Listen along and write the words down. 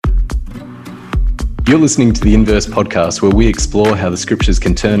You're listening to the Inverse podcast, where we explore how the scriptures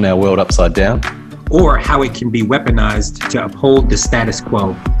can turn our world upside down, or how it can be weaponized to uphold the status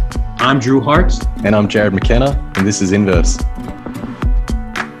quo. I'm Drew Hart. And I'm Jared McKenna, and this is Inverse.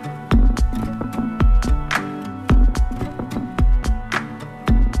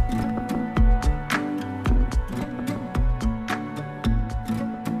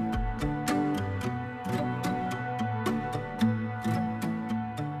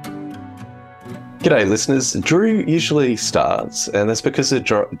 G'day listeners. Drew usually starts, and that's because of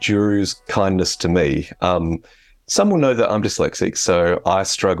Drew's kindness to me. Some will know that I'm dyslexic, so I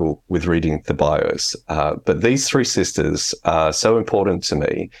struggle with reading the bios. But these three sisters are so important to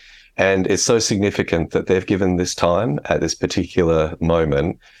me, and it's so significant that they've given this time at this particular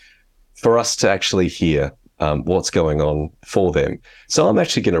moment for us to actually hear what's going on for them. So I'm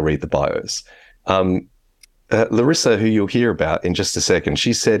actually going to read the bios. Larissa, who you'll hear about in just a second,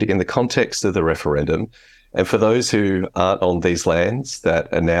 she said in the context of the referendum, and for those who aren't on these lands that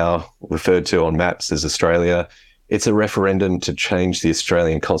are now referred to on maps as Australia, it's a referendum to change the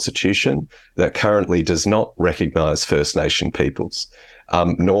Australian Constitution that currently does not recognise First Nation peoples,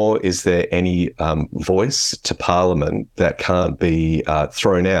 nor is there any voice to Parliament that can't be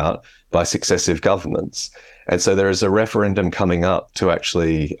thrown out by successive governments. And so there is a referendum coming up to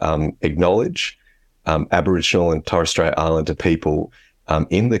actually acknowledge Aboriginal and Torres Strait Islander people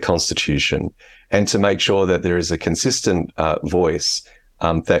in the Constitution, and to make sure that there is a consistent voice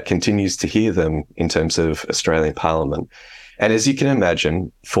that continues to hear them in terms of Australian Parliament. And as you can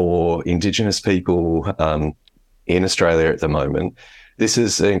imagine, for Indigenous people in Australia at the moment, this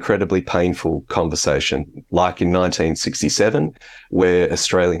is an incredibly painful conversation, like in 1967, where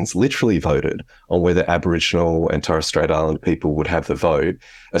Australians literally voted on whether Aboriginal and Torres Strait Islander people would have the vote.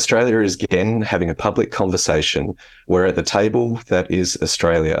 Australia is again having a public conversation where at the table that is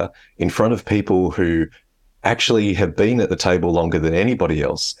Australia, in front of people who actually have been at the table longer than anybody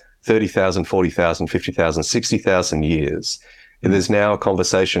else, 30,000, 40,000, 50,000, 60,000 years. And there's now a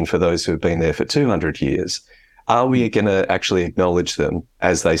conversation for those who have been there for 200 years. Are we going to actually acknowledge them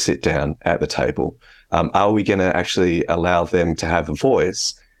as they sit down at the table? Are we going to actually allow them to have a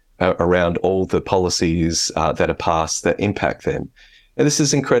voice around all the policies that are passed that impact them? And this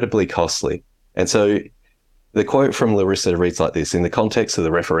is incredibly costly. And so the quote from Larissa reads like this: in the context of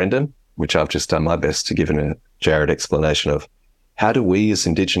the referendum, which I've just done my best to give a Jared explanation of, how do we as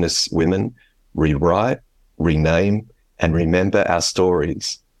Indigenous women rewrite, rename, and remember our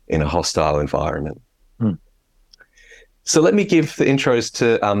stories in a hostile environment? So let me give the intros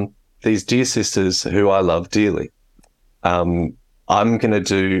to these dear sisters who I love dearly. I'm going to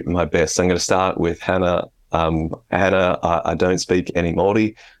do my best. I'm going to start with Hannah. Hannah, I don't speak any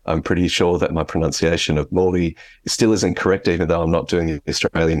Māori. I'm pretty sure that my pronunciation of Māori still isn't correct, even though I'm not doing the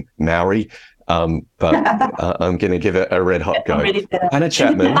Australian Maori. But I'm going to give it a red hot go. Hannah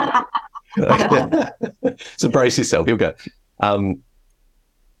Chapman. So brace yourself. Here we go.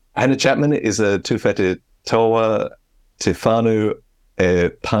 Hannah Chapman is a tūwhete toa te whānau e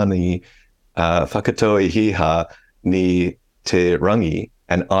pani whakatoi hiha ni te rangi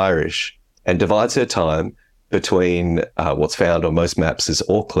and Irish, and divides her time between what's found on most maps as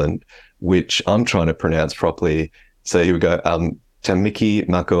Auckland, which I'm trying to pronounce properly. So here we go, Tamiki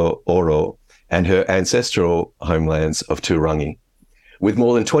Mako Oro, and her ancestral homelands of Turangi. With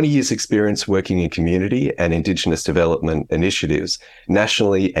more than 20 years experience working in community and Indigenous development initiatives,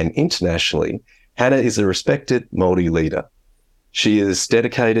 nationally and internationally, Hannah is a respected Māori leader. She is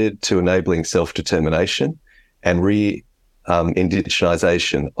dedicated to enabling self-determination and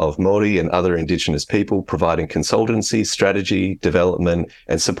indigenisation of Māori and other Indigenous people, providing consultancy, strategy, development,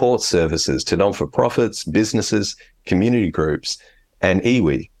 and support services to non-for-profits, businesses, community groups, and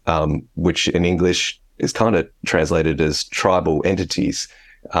iwi, which in English is kind of translated as tribal entities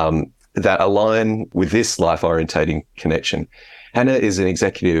that align with this life-orientating connection. Hannah is an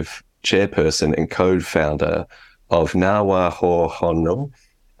executive chairperson and co-founder of Ngā Wā Ho Hono,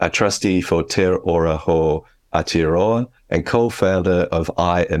 a trustee for Te Ora Ho Aotearoa, and co-founder of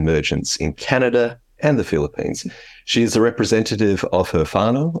iEmergence in Canada and the Philippines. She is a representative of her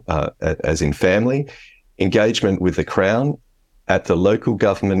whānau, as in family, engagement with the Crown at the local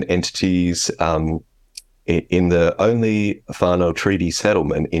government entities in the only whānau treaty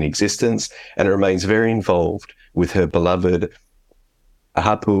settlement in existence, and remains very involved with her beloved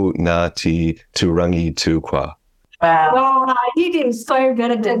Hapu Ngā Te Turangi Tūkwa. Wow. Oh, you did so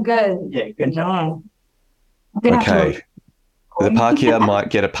good. It did good. Yeah, good job. Okay. The Pākehā might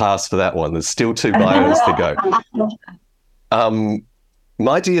get a pass for that one. There's still two bios to go.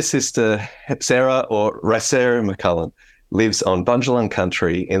 My dear sister, Sarah, or Raisera McCulloch, lives on Bundjalung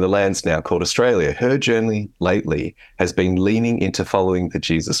country in the lands now called Australia. Her journey lately has been leaning into following the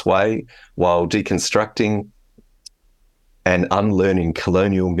Jesus way while deconstructing and unlearning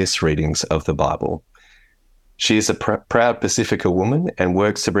colonial misreadings of the Bible. She is a proud Pacifica woman and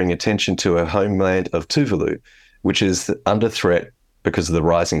works to bring attention to her homeland of Tuvalu, which is under threat because of the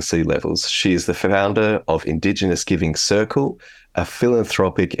rising sea levels. She is the founder of Indigenous Giving Circle, a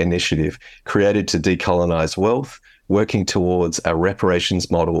philanthropic initiative created to decolonize wealth, working towards a reparations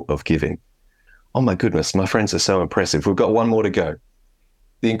model of giving. Oh my goodness, my friends are so impressive. We've got one more to go.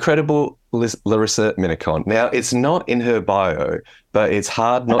 The incredible Larissa Minniecon. Now, it's not in her bio, but it's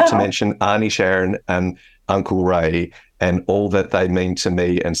hard not to mention Auntie Sharon and Uncle Ray and all that they mean to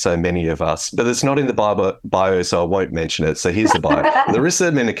me and so many of us. But it's not in the bio, so I won't mention it. So here's the bio. Larissa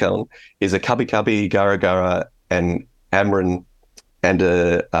Minniecon is a Cubby Cubby, Gara Gara, and Amran and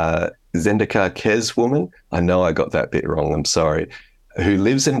a Zendika Kez woman. I know I got that bit wrong, I'm sorry, who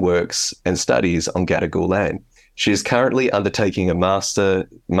lives and works and studies on Gadigal land. She is currently undertaking a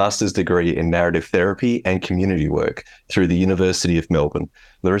master's degree in narrative therapy and community work through the University of Melbourne.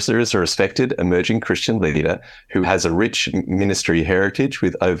 Larissa is a respected emerging Christian leader who has a rich ministry heritage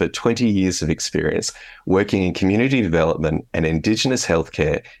with over 20 years of experience working in community development and Indigenous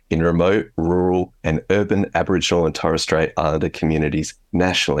healthcare in remote, rural and urban Aboriginal and Torres Strait Islander communities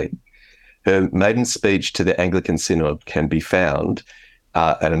nationally. Her maiden speech to the Anglican Synod can be found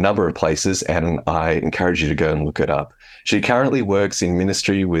at a number of places, and I encourage you to go and look it up. She currently works in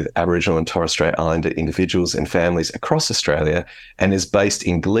ministry with Aboriginal and Torres Strait Islander individuals and families across Australia and is based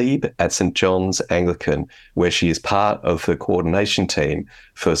in Glebe at St John's Anglican, where she is part of the coordination team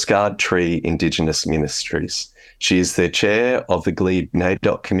for Scarred Tree Indigenous Ministries. She is the chair of the Glebe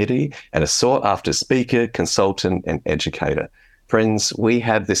NAIDOC committee and a sought-after speaker, consultant and educator. Friends, we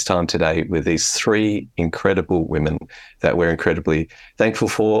have this time today with these three incredible women that we're incredibly thankful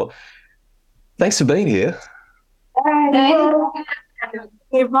for. Thanks for being here.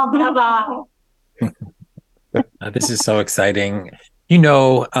 This is so exciting.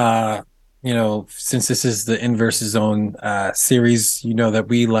 Since this is the Inverse Zone series, that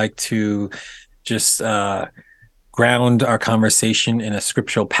we like to just ground our conversation in a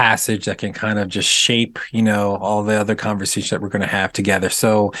scriptural passage that can kind of just shape, all the other conversations that we're going to have together.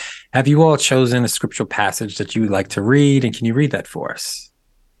 So have you all chosen a scriptural passage that you would like to read? And can you read that for us?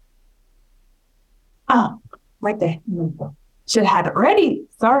 Oh, right there. Should have had it ready.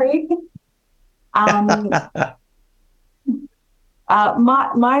 Sorry.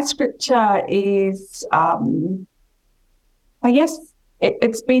 My scripture is, I guess,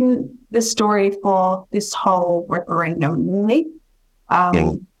 it's been the story for this whole referendum, really,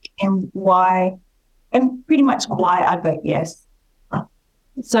 and pretty much why I vote yes.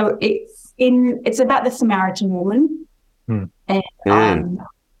 So it's about the Samaritan woman, and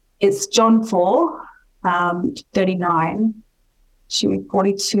it's John 4:39. She was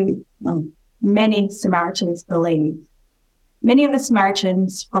 42. Many Samaritans believed. Many of the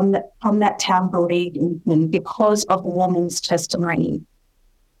Samaritans from that town believed in him because of the woman's testimony.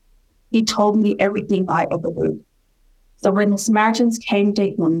 He told me everything I ever did. So when the Samaritans came to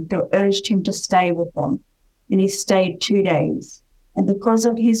him, they urged him to stay with them, and he stayed 2 days. And because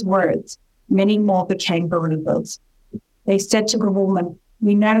of his words, many more became believers. They said to the woman,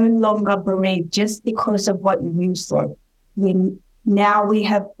 "We no longer believe just because of what you said. Now we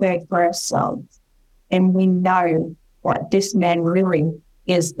have heard for ourselves, and we know what this man really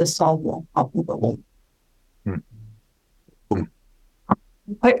is, the Savior of the world."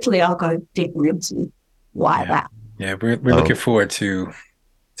 Hopefully I'll go deeper into why that. Yeah, we're looking forward to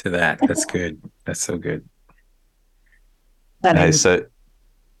that. That's good. That's so good.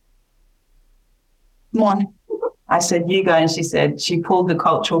 One. I said, "You go," and she said, she pulled the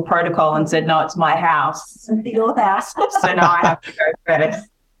cultural protocol and said, "No, it's my house." Your house. So now I have to go first.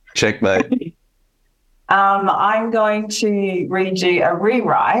 Checkmate. I'm going to read you a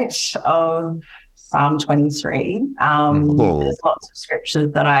rewrite of Psalm 23. There's lots of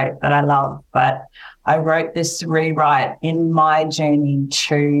scriptures that I love, but I wrote this rewrite in my journey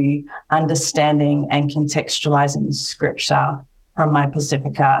to understanding and contextualizing scripture from my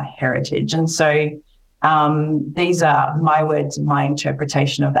Pacifica heritage. And so these are my words and my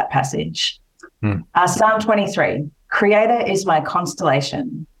interpretation of that passage. Psalm 23. Creator is my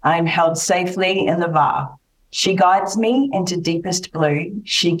constellation. I am held safely in the Va. She guides me into deepest blue.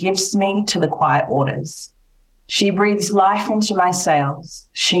 She gives me to the quiet waters. She breathes life into my sails.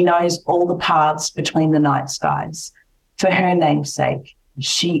 She knows all the paths between the night skies. For her name's sake,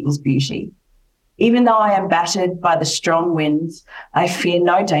 she is beauty. Even though I am battered by the strong winds, I fear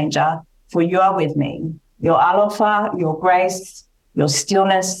no danger, for you are with me. Your alofa, your grace, your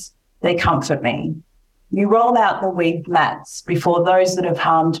stillness, they comfort me. You roll out the weed mats before those that have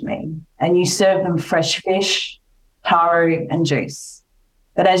harmed me, and you serve them fresh fish, taro, and juice.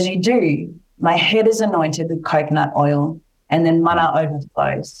 But as you do, my head is anointed with coconut oil, and then mana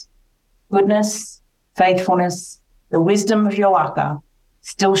overflows. Goodness, faithfulness, the wisdom of your waka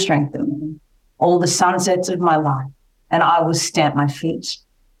still strengthen me, all the sunsets of my life, and I will stamp my feet.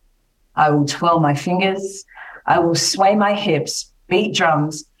 I will twirl my fingers. I will sway my hips, beat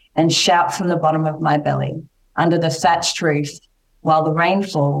drums, and shout from the bottom of my belly under the thatched roof while the rain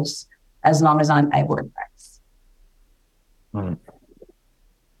falls, as long as I'm able to practice.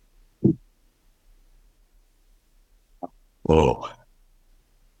 Whoa.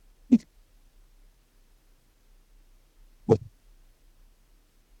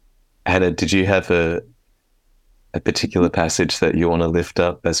 Hannah, did you have a particular passage that you want to lift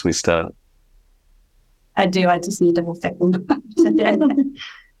up as we start? I do. I just need a second.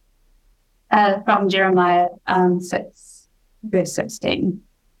 From Jeremiah 6, verse 16.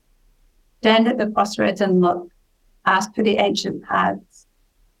 Stand at the crossroads and look. Ask for the ancient paths.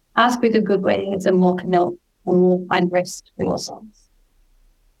 Ask where the good way is and walk in it, and we'll find rest for your souls.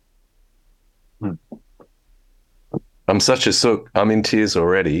 I'm such a sook. I'm in tears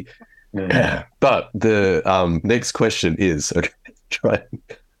already. Yeah. But the next question is, okay, try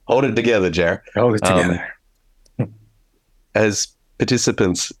hold it together, Jar. Hold it together. As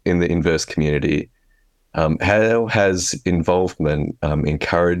participants in the Inverse community, how has involvement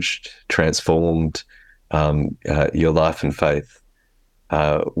encouraged, transformed your life and faith?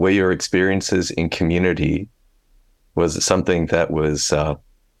 Were your experiences in community, was it something that was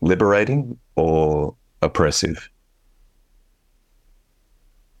liberating or oppressive?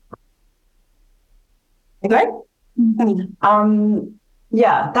 Okay.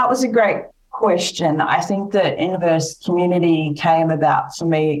 Yeah, that was a great question. I think that Inverse community came about for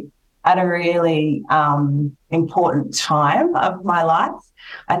me at a really important time of my life.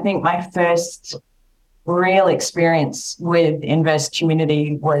 I think my first real experience with Inverse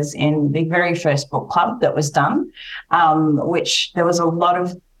community was in the very first book club that was done, which there was a lot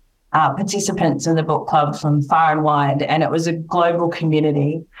of participants in the book club from far and wide, and it was a global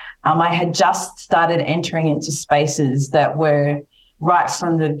community. I had just started entering into spaces that were right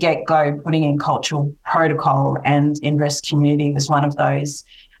from the get-go putting in cultural protocol, and Inverse community was one of those.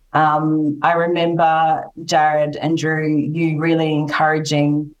 I remember, Jared and Drew, you really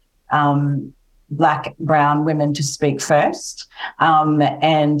encouraging Black, brown women to speak first,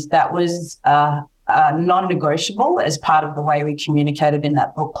 and that was non-negotiable as part of the way we communicated in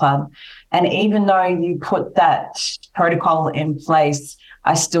that book club. And even though you put that protocol in place,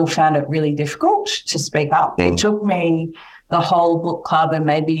 I still found it really difficult to speak up. It took me the whole book club and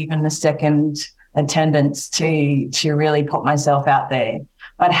maybe even the second attendance to really put myself out there.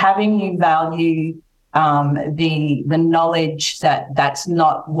 But having you value the knowledge that that's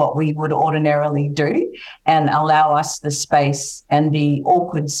not what we would ordinarily do, and allow us the space and the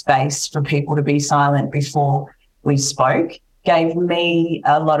awkward space for people to be silent before we spoke, gave me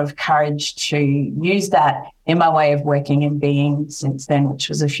a lot of courage to use that in my way of working and being since then, which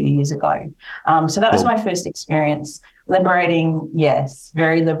was a few years ago. So that was my first experience. Liberating, yes,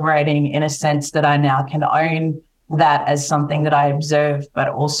 very liberating in a sense that I now can own that as something that I observe, but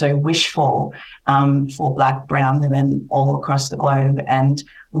also wish for Black, brown women all across the globe. And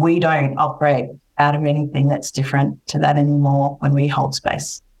we don't operate out of anything that's different to that anymore when we hold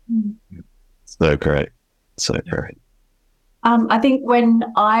space. So great. So great. I think when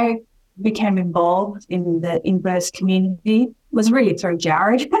I became involved in the Inverse community was really through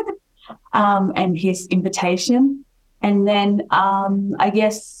Jared and his invitation. And then I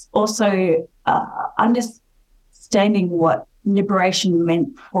guess also understanding what liberation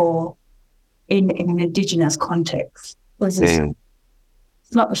meant for in an Indigenous context. It's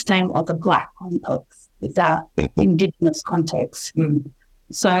not the same as the Black context, it's that Indigenous context.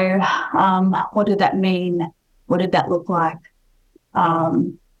 So what did that mean? What did that look like?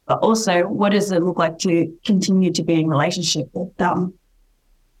 But also, what does it look like to continue to be in relationship with a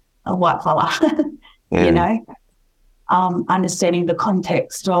white fella? You know, understanding the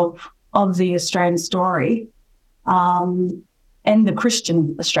context of the Australian story and the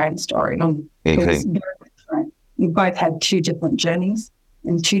Christian Australian story. It's very different. We both had two different journeys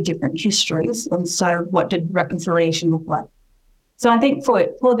and two different histories. And so what did reconciliation look like? So I think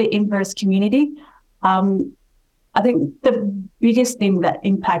for the Inverse community, I think the biggest thing that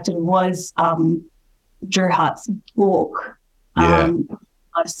impacted was Drew Hart's book, I've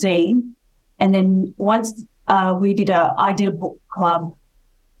seen. And then once I did a book club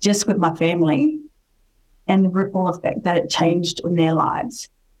just with my family, and the ripple effect that it changed in their lives.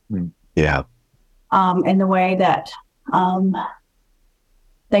 Yeah. And the way that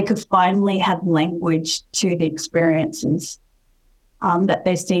they could finally have language to the experiences that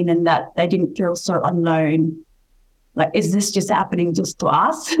they've seen, and that they didn't feel so alone. Like, is this just happening just to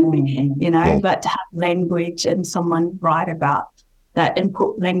us? But to have language and someone write about that and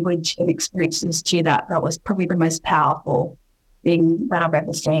put language and experiences to that was probably the most powerful thing that I've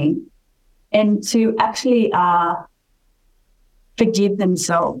ever seen. And to actually forgive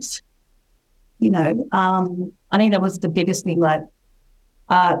themselves, I think that was the biggest thing, like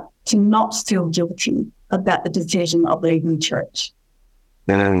to not feel guilty about the decision of leaving church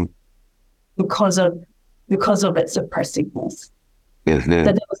because of its oppressiveness. Mm-hmm.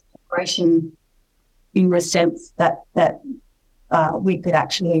 That there was separation in the sense that we could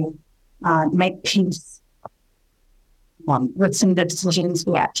actually make peace with some of the decisions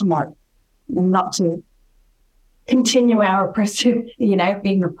we had to make, and not to continue our oppressive,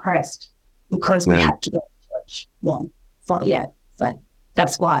 being oppressed because we had to go to church. So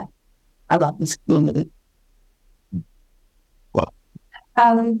that's why I love this community. Well,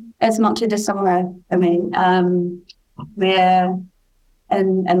 it's not too dissimilar. I mean, we're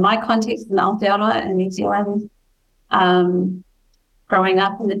in my context in Aotearoa in New Zealand, growing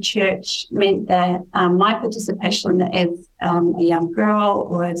up in the church meant that my participation as a young girl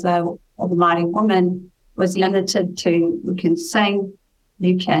or as a Māori woman was limited to, you can sing,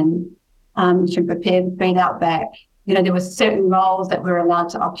 you can prepare the food out back. There were certain roles that we were allowed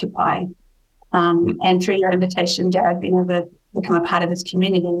to occupy. And through your invitation, Jared, being able to become a part of this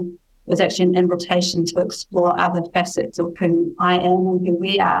community was actually an invitation to explore other facets of who I am and who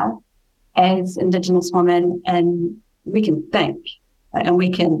we are as Indigenous women. And we can think, and we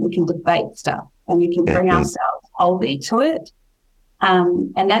can debate stuff, and we can bring ourselves wholly to it.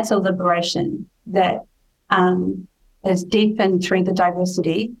 And that's a liberation that is deepened through the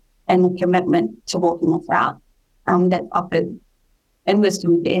diversity and the commitment to walking this out that's offered in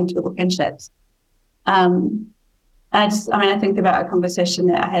wisdom and relationships. I think about a conversation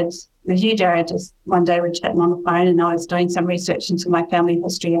that I had with you, Jared, just one day we were chatting on the phone, and I was doing some research into my family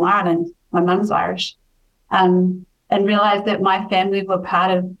history in Ireland. My mum's Irish. And realised that my family were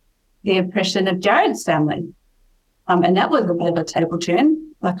part of the oppression of Jared's family. And that was a bit of a table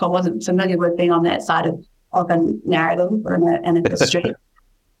turn. Like, I wasn't familiar with being on that side of a narrative or in a history.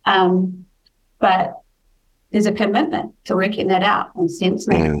 But there's a commitment to working that out and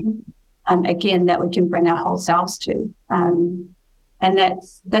sensing again, that we can bring our whole selves to. And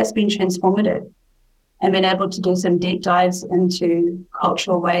that's been transformative. And been able to do some deep dives into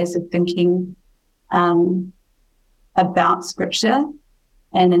cultural ways of thinking about scripture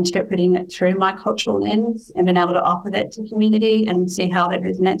and interpreting it through my cultural lens, and being able to offer that to community and see how that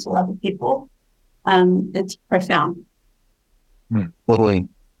resonates with other people. It's profound. Totally.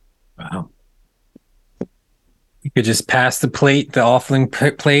 Wow. You could just pass the offering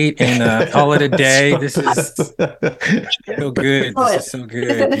plate, and call it a day. This is so good. This is so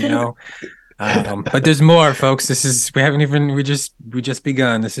good, But there's more, folks. We just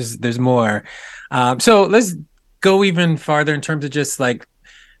begun. There's more. So let's go even farther in terms of just like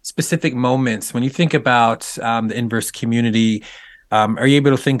specific moments. When you think about the inverse community, are you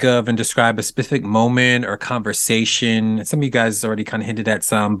able to think of and describe a specific moment or conversation? Some of you guys already kind of hinted at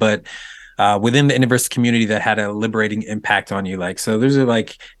some, but within the inverse community that had a liberating impact on you.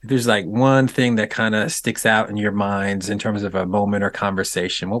 There's one thing that kind of sticks out in your minds in terms of a moment or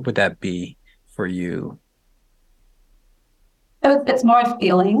conversation. What would that be for you? It's more a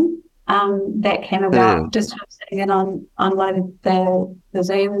feeling that came about just from sitting in on one of the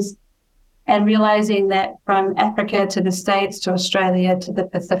Zooms and realizing that from Africa to the States to Australia to the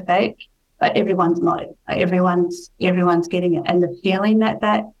Pacific, everyone's nodding, everyone's getting it, and the feeling that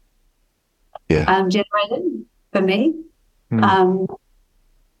generated for me,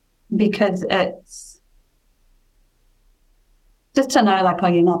 because it's just to know,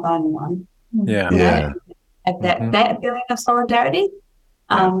 you're not the only one. That feeling of solidarity,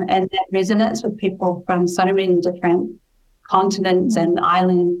 and that resonance with people from so many different continents and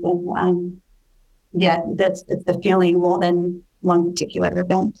islands, and it's the feeling more than one particular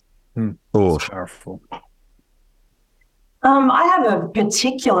event. Oh, powerful. I have a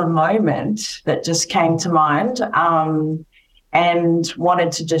particular moment that just came to mind, and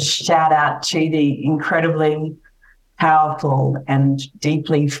wanted to just shout out to the incredibly powerful and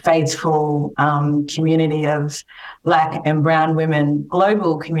deeply faithful community of Black and brown women,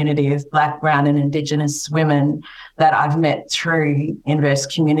 global community of Black, brown and Indigenous women that I've met through Inverse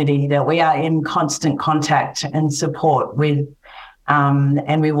Community, that we are in constant contact and support with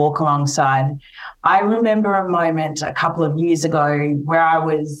and we walk alongside. I remember a moment a couple of years ago where I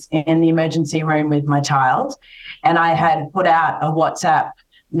was in the emergency room with my child, and I had put out a WhatsApp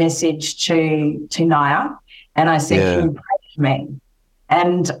message to Naya, and I said, "Can you pray for me?"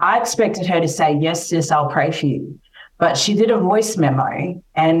 And I expected her to say, "Yes, sis, I'll pray for you." But she did a voice memo,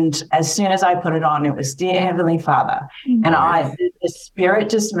 and as soon as I put it on, it was, "Dear Heavenly Father," and the spirit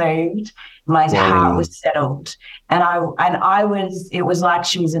just moved. My heart was settled, and it was like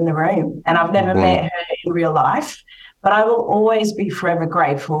she was in the room. And I've never met her in real life, but I will always be forever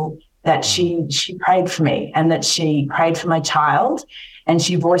grateful that she prayed for me, and that she prayed for my child, and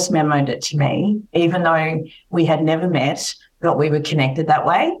she voice memoed it to me, even though we had never met, but we were connected that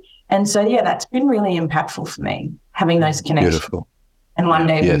way. And so, yeah, that's been really impactful for me, having those connections. Beautiful. And one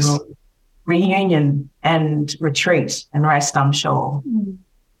day we will reunion and retreat and rest, I'm sure.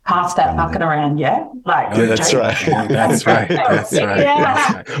 Pass that bucket around, yeah? That's right. That's right. That's right.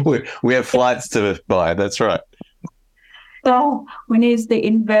 Yeah. That's right. We have flights to buy. That's right. So when is the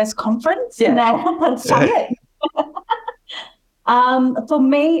Inverse conference? Let's summit. For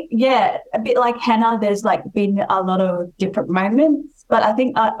me, a bit like Hannah, there's been a lot of different moments, but I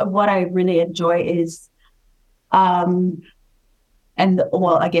think what I really enjoy is, I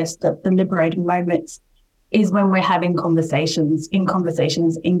guess the liberating moments is when we're having conversations in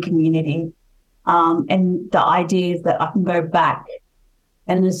community, and the idea is that I can go back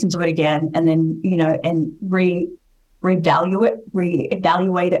and listen to it again, and then, and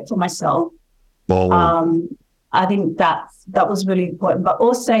reevaluate it for myself. I think that was really important, but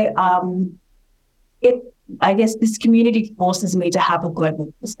also I guess this community forces me to have a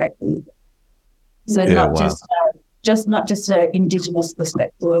global perspective. So not just an Indigenous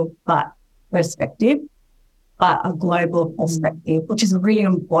perspective, but a global perspective, which is really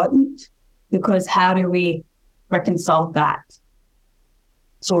important, because how do we reconcile that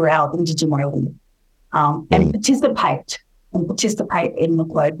throughout indigeneity, and participate in the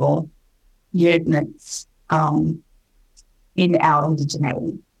global movements in our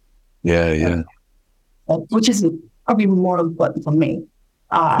indigeneity. Which is probably more important for me.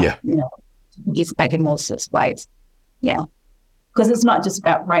 Participate in all sorts of ways. Because it's not just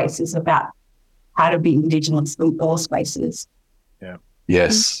about race; it's about how to be Indigenous in all spaces.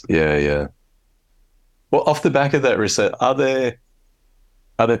 Yes. Well, off the back of that, Rissa, are there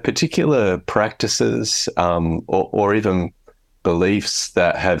particular practices or even beliefs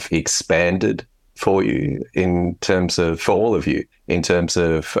that have expanded for you for all of you, in terms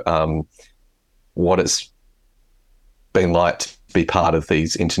of what it's been like to be part of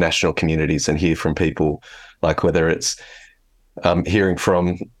these international communities and hear from people, like whether it's hearing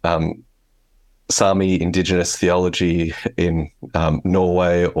from Sami Indigenous theology in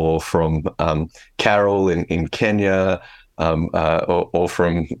Norway, or from Carol in Kenya, or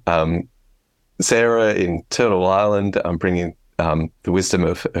from Sarah in Turtle Island, bringing the wisdom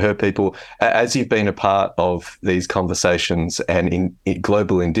of her people. As you've been a part of these conversations and in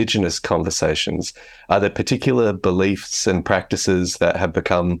global Indigenous conversations, are there particular beliefs and practices that have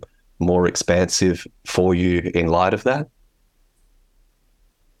become more expansive for you in light of that?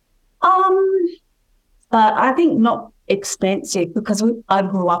 I think not expensive, because I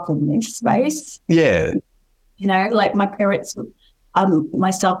grew up in this space. Yeah. My parents,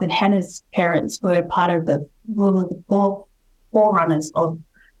 myself and Hannah's parents were part of the forerunners of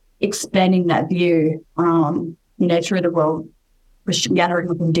expanding that view, through the World Christian Gathering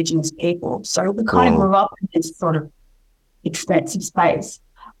of Indigenous people. So we kind of grew up in this sort of expansive space.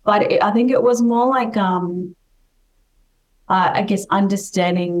 But I think it was more like, I guess,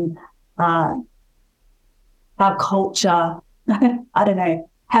 understanding how culture,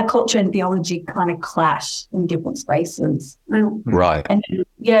 how culture and theology kind of clash in different spaces. Right. And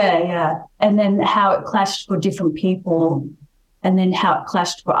and then how it clashed for different people, and then how it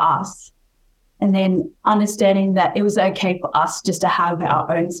clashed for us. And then understanding that it was okay for us just to have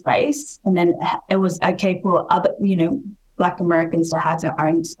our own space, and then it was okay for other, Black Americans to have their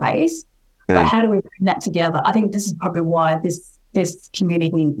own space. But how do we bring that together? I think this is probably why this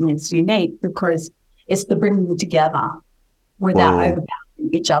community is unique, because it's the bringing together without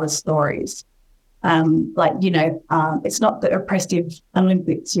overpowering each other's stories. It's not the oppressive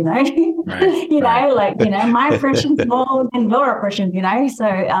Olympics, Right. My oppression's more than your oppression, So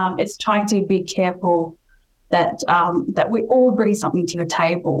it's trying to be careful that we all bring something to the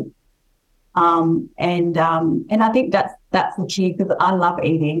table. And I think that's the key, because I love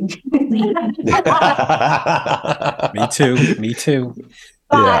eating. Me too.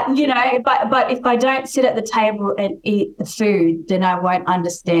 But but if I don't sit at the table and eat the food, then I won't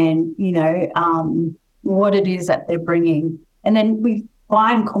understand, what it is that they're bringing. And then we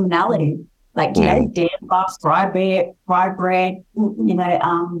find commonality, like, you know, damn bucks, fried bread, whatever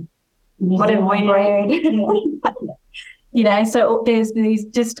bread. You know, so there's these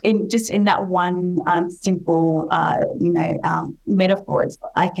just in that one simple metaphors,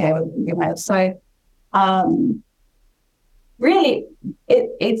 so really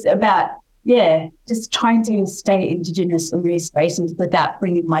it's about just trying to stay Indigenous in these spaces without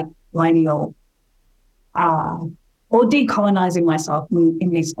bringing my colonial or decolonizing myself in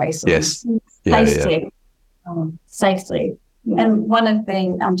these spaces. Safely. And one of the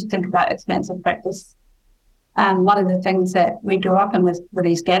things to think about expansive practice. One of the things that we grew up in with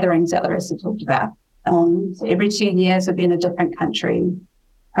these gatherings that Larissa talked about. So every 2 years we'd be in a different country,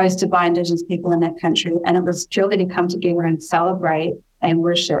 hosted by Indigenous people in that country, and it was purely to come together and celebrate and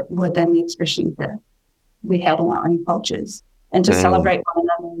worship within the expressions that we held in our own cultures, and to celebrate one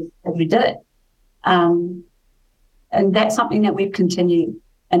another as we did it. And that's something that we've continued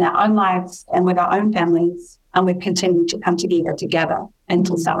in our own lives and with our own families, and we've continued to come together and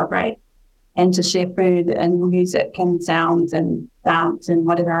to celebrate, and to share food and music and sounds and dance and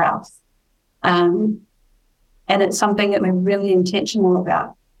whatever else. And it's something that we're really intentional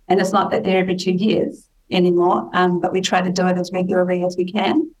about. And it's not that they're every 2 years anymore, but we try to do it as regularly as we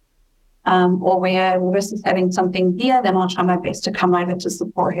can. Or where Larissa's having something here, then I'll try my best to come over to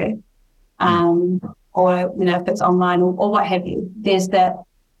support her. Or, if it's online or what have you. There's that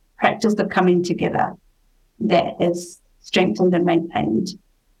practice of coming together that is strengthened and maintained.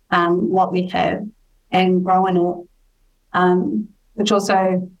 What we have and growing it, which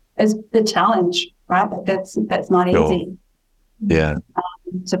also is the challenge, right? But that's not easy. Yeah.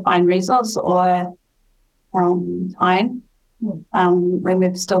 To find resource or time when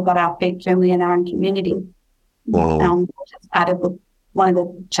we've still got our feet firmly in our own community. Which is part of one of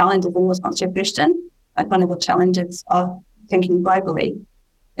the challenges in response to your question. Like one of the challenges of thinking globally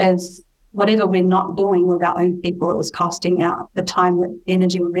is whatever we're not doing with our own people, it was costing out the time, the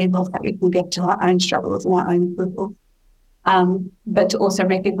energy, and resource that we can get to our own struggles and our own people. But to also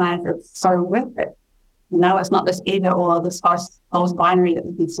recognize it's so worth it. It's not this either or, this false binary that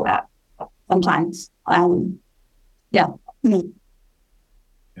we can sort out sometimes.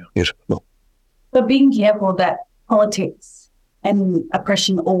 Beautiful. But being careful that politics and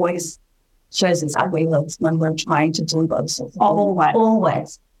oppression always shows its ugly looks when we're trying to do those.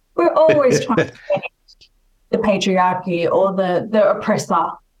 Always. We're always trying to change the patriarchy or the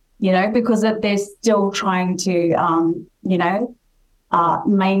oppressor, because they're still trying to,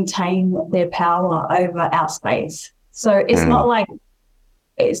 maintain their power over our space. So it's not like,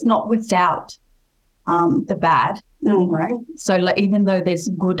 it's not without the bad, right? So like, even though there's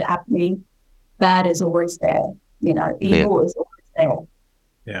good happening, bad is always there, evil is always there.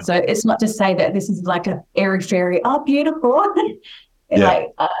 Yeah. So it's not to say that this is like a airy-fairy, beautiful.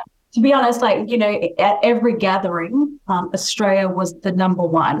 To be honest, at every gathering, Australia was the number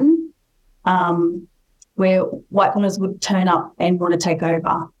one where white fellas would turn up and want to take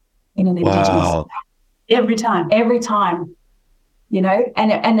over in an Indigenous. Every time,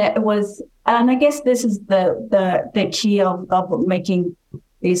 and it was, and I guess this is the key of making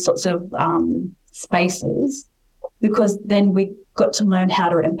these sorts of spaces, because then we got to learn how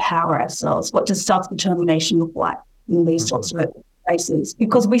to empower ourselves. What does self-determination look like in these sorts of spaces?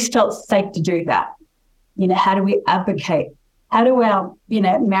 Because we felt safe to do that. How do we advocate? How do our,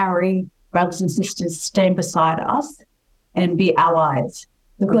 Maori brothers and sisters stand beside us and be allies?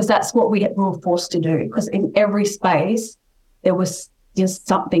 Because that's what we were forced to do. Because in every space, there was just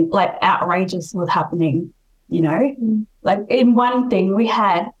something like outrageous was happening, Like in one thing, we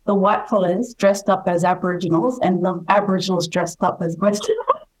had the white fellas dressed up as Aboriginals and the Aboriginals dressed up as Westerners.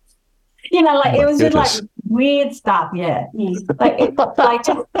 It was just like weird stuff, Like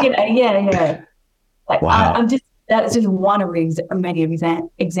I'm just, that's just one of many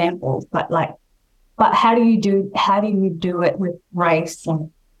examples. But how do you do it with race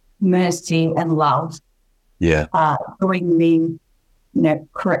and mercy and love? Yeah. Bringing,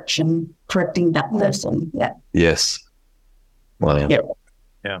 correcting that person. Yeah. Yes. Wow.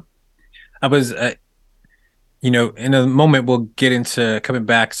 Yeah. I was, in a moment we'll get into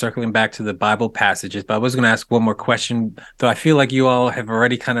circling back to the Bible passages, but I was going to ask one more question, though I feel like you all have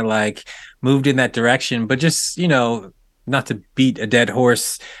already kind of like moved in that direction, but just, not to beat a dead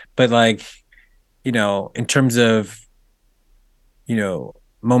horse, but like, in terms of,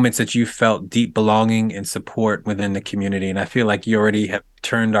 moments that you felt deep belonging and support within the community. And I feel like you already have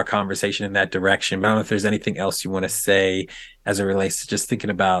turned our conversation in that direction, but I don't know if there's anything else you want to say as it relates to just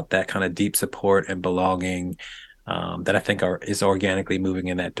thinking about that kind of deep support and belonging that I think is organically moving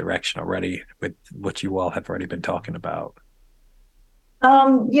in that direction already with what you all have already been talking about.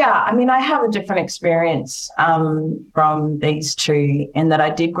 I mean, I have a different experience from these two in that I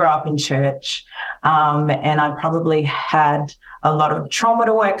did grow up in church, and I probably had a lot of trauma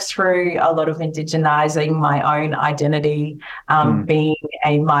to work through, a lot of indigenizing my own identity, being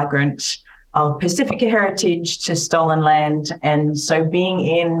a migrant of Pacifica heritage to stolen land. And so being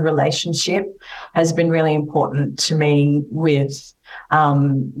in relationship has been really important to me with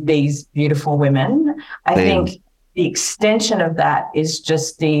these beautiful women. I think the extension of that is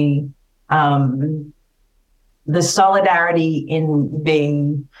just the solidarity in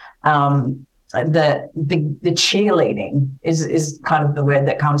being the cheerleading is kind of the word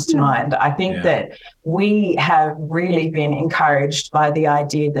that comes to mind. I think that we have really been encouraged by the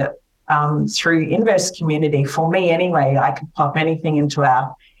idea that through inverse community, for me anyway, I could pop anything into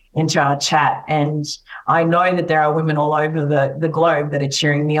our chat, and I know that there are women all over the globe that are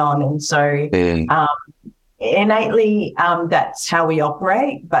cheering me on, and so innately that's how we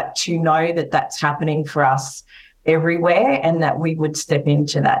operate. But to know that that's happening for us everywhere and that we would step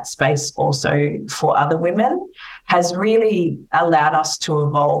into that space also for other women has really allowed us to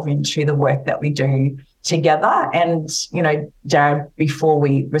evolve into the work that we do together. And, you know, Jared, before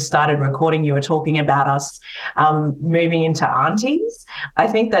we started recording, you were talking about us moving into aunties. I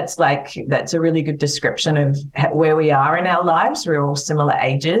think that's a really good description of where we are in our lives. We're all similar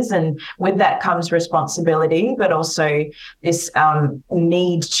ages, and with that comes responsibility, but also this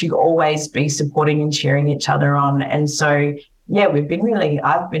need to always be supporting and cheering each other on. And so, yeah,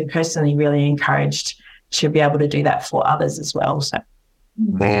 I've been personally really encouraged to be able to do that for others as well. So.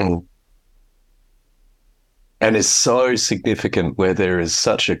 And it's so significant where there is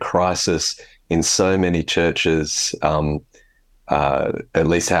such a crisis in so many churches, at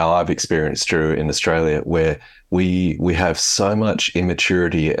least how I've experienced Drew in Australia, where we have so much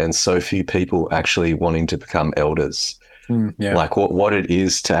immaturity and so few people actually wanting to become elders. Like what it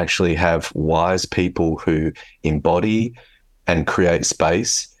is to actually have wise people who embody and create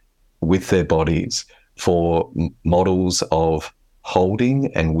space with their bodies for models of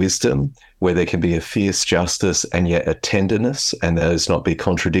holding and wisdom, where there can be a fierce justice and yet a tenderness, and those not be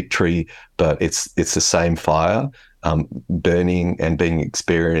contradictory, but it's the same fire burning and being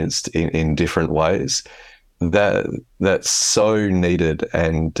experienced in different ways. That's so needed,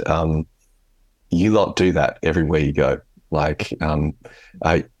 and you lot do that everywhere you go. Like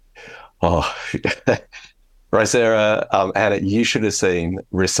Raisera, Hannah, you should have seen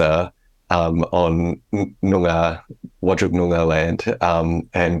Rissa on Noongar, Whadjuk Noongar land,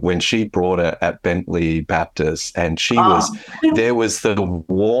 and when she brought her at Bentley Baptist, and there was the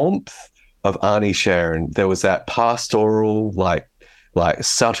warmth of Auntie Sharon, there was that pastoral like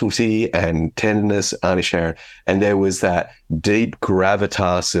subtlety and tenderness, Auntie Sharon, and there was that deep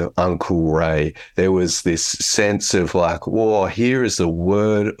gravitas of Uncle Ray. There was this sense of like, whoa, here is the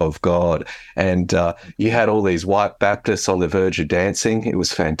word of God. And you had all these white Baptists on the verge of dancing. It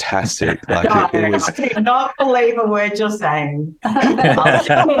was fantastic. Like it was. I cannot believe a word you're saying. I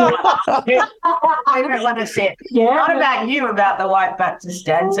don't want to say it. Not about you, about the white Baptist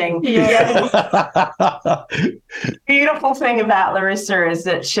dancing. Beautiful thing about Larissa is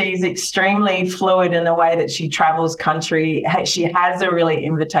that she's extremely fluid in the way that she travels country. She has a really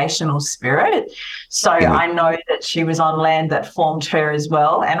invitational spirit. So I know that she was on land that formed her as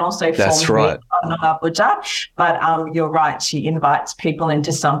well, and also formed me on Abuja. But you're right, she invites people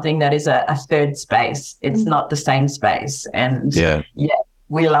into something that is a third space. It's not the same space. And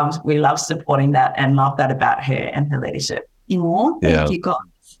we love supporting that and love that about her and her leadership. Thank you, God.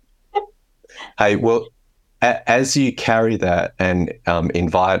 Hey, well, as you carry that and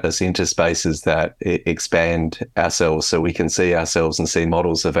invite us into spaces that expand ourselves so we can see ourselves and see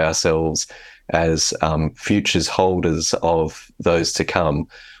models of ourselves as futures holders of those to come,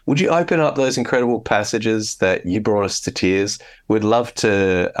 would you open up those incredible passages that you brought us to tears? We'd love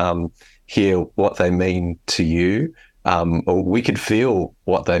to hear what they mean to you. Or we could feel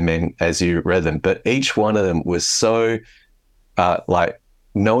what they meant as you read them, but each one of them was so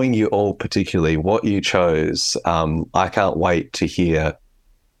knowing you all particularly, what you chose, I can't wait to hear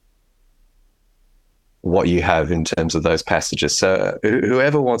what you have in terms of those passages. So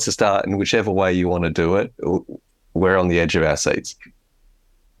whoever wants to start in whichever way you want to do it, we're on the edge of our seats.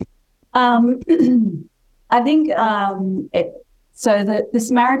 I think the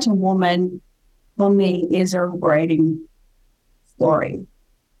Samaritan woman for me is a liberating story,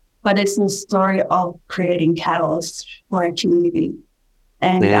 but it's the story of creating catalysts for a community.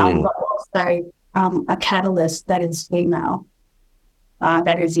 And also a catalyst that is female,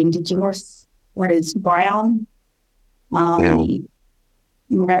 that is Indigenous, that is brown. And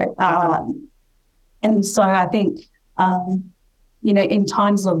so I think in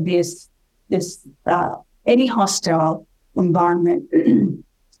times of this any hostile environment,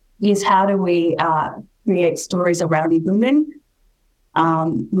 is how do we create stories around women,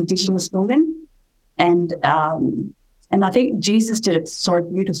 Indigenous women, and I think Jesus did it so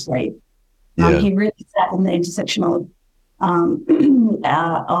beautifully. He really sat in the intersection of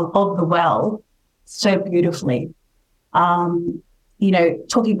the well so beautifully.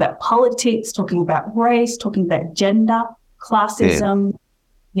 Talking about politics, talking about race, talking about gender, classism.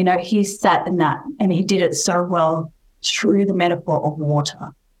 He sat in that, and he did it so well through the metaphor of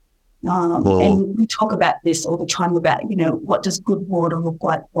water. And we talk about this all the time about, what does good water look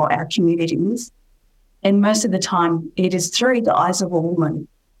like for our communities? And most of the time it is through the eyes of a woman,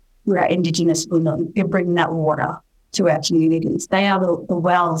 who are Indigenous women, who bring that water to our communities. They are the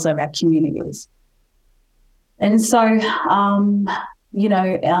wells of our communities. And so,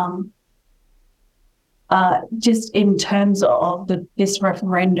 just in terms of this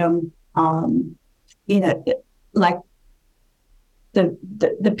referendum, like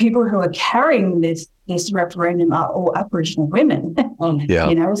the people who are carrying this referendum are all Aboriginal women. So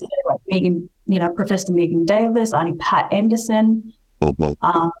like Megan, Professor Megan Davis, Auntie Pat Anderson, who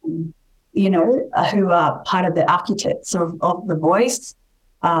are part of the architects of the voice.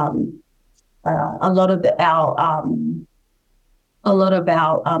 A lot of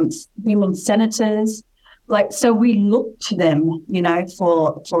our women senators, so we look to them,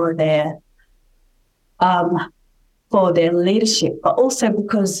 for their leadership, but also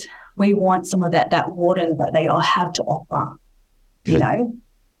because we want some of that water that they all have to offer,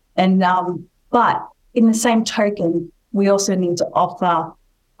 and but in the same token, we also need to offer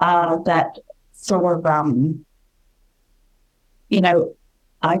that sort of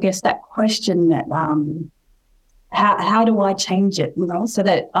I guess that question that how do I change it, so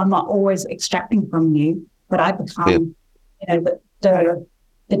that I'm not always extracting from you, but I become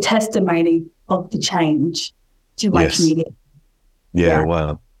the testimony of the change to my community.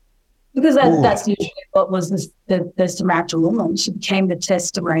 Wow. Because that's usually what was the Samaritan woman. She became the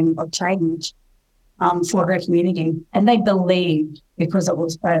testimony of change for her community, and they believed because it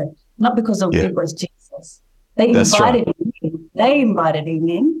was her, not because it was Jesus. They invited him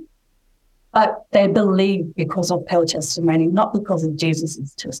in. But they believed because of her testimony, not because of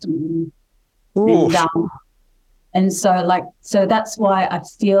Jesus' testimony. And so that's why I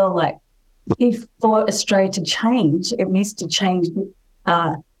feel like if for Australia to change, it needs to change.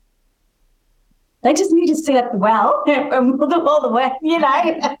 They just need to set well and move all the way, Give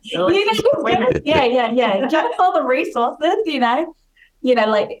us all the resources,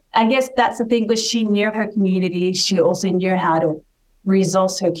 I guess that's the thing, because she knew her community. She also knew how to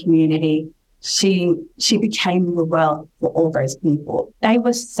resource her community. She became the well for all those people. They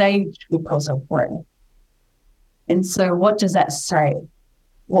were saved because of her. And so what does that say?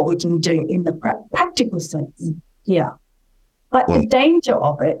 What we can do in the practical sense? Yeah. But the danger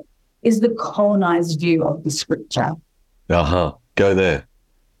of it is the colonized view of the scripture. Go there. Go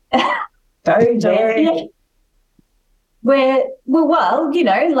there. Yeah. Where,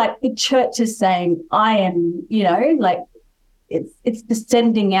 the church is saying, I am, it's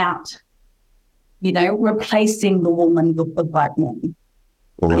descending out, replacing the woman with the black man,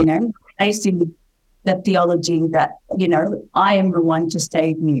 replacing the theology that, I am the one to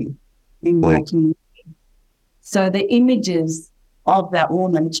save you in my community. So the images of that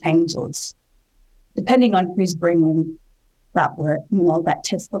woman changes depending on who's bringing that word, that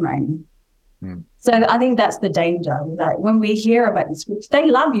testimony. So I think that's the danger. Like when we hear about the scripture, they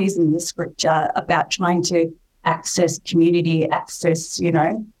love using the scripture about trying to access community, access,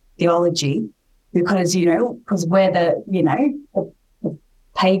 theology, because we're the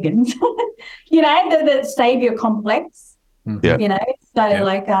pagans, the savior complex, they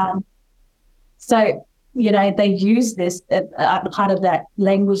use this part of that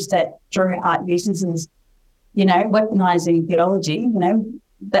language that Drew Hart uses is, weaponizing theology,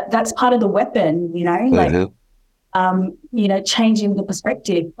 that's part of the weapon, changing the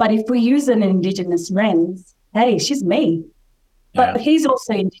perspective. But if we use an Indigenous lens, hey, she's me, but he's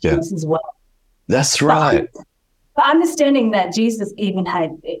also Indigenous as well. That's right. But understanding that Jesus even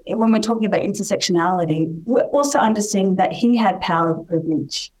had, when we're talking about intersectionality, we're also understanding that he had power and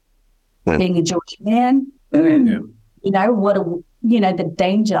privilege. Being a Jewish man, the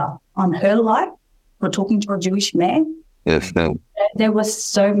danger on her life for talking to a Jewish man. Yes, no. There were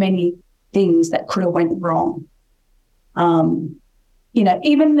so many things that could have went wrong.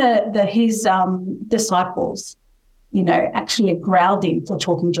 Even his disciples, actually growled him for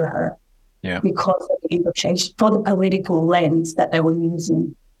talking to her. Yeah. Because of the implication for the political lens that they were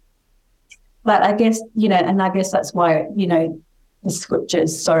using. But I guess, and I guess that's why, the scripture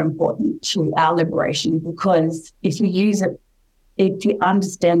is so important to our liberation, because if you use it, if you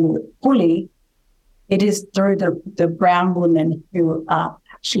understand it fully, it is through the brown women who are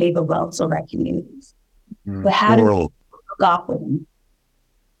actually the wealth of our communities. But how do we look after them?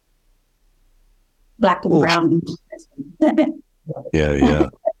 Black and brown. Yeah.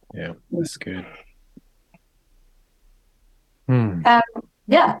 Yeah, that's good.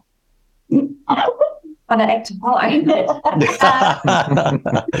 Yeah. But I act to follow.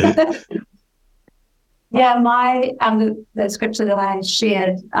 Yeah, my the scripture that I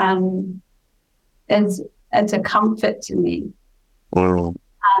shared is it's a comfort to me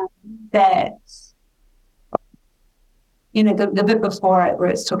that, you know, the bit before it where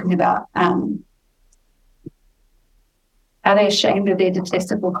it's talking about are they ashamed of their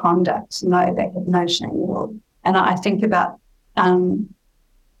detestable conduct? No, they have no shame at all. And I think about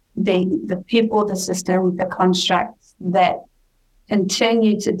the people, the system, the constructs that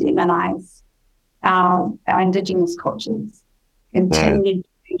continue to demonize our Indigenous cultures, continue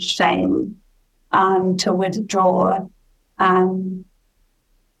to shame, to withdraw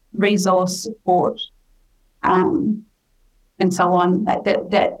resource support, and so on.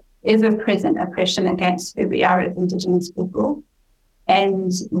 That is a present oppression against who we are as Indigenous people,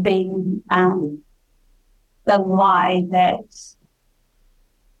 and the lie that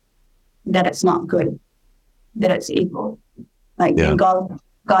it's not good, that it's evil. Like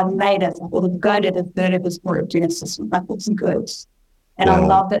God made us, or the good at the third of his word, Genesis, like it's good. And I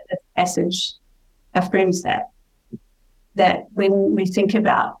love that this passage affirms that when we think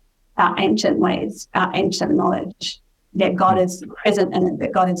about our ancient ways, our ancient knowledge, that God is present in it,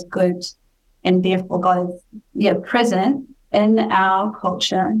 that God is good, and therefore God is present in our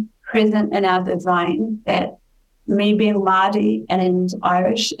culture, present in our design, that me being Māori and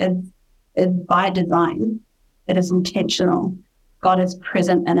Irish is by design. It is intentional. God is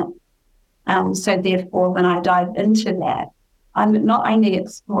present in it. So therefore, when I dive into that, I'm not only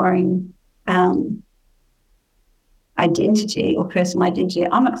exploring identity or personal identity,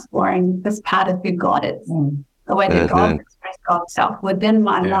 I'm exploring this part of who God is, the way that God expressed God's self within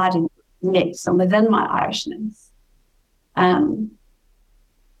my Māoriness and within my Irishness. And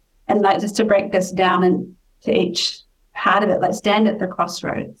like, just to break this down into each part of it, like stand at the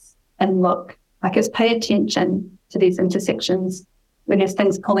crossroads and look, like it's pay attention to these intersections when there's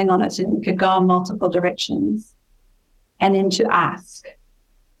things pulling on it and it could go in multiple directions. And then to ask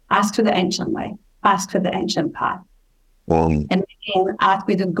for the ancient way, ask for the ancient path. And again, ask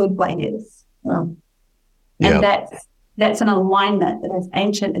where the good way is. And that's an alignment that is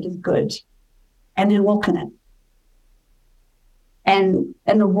ancient, it is good. And then walk in it. And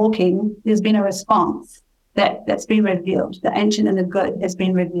in the walking, there's been a response that's been revealed. The ancient and the good has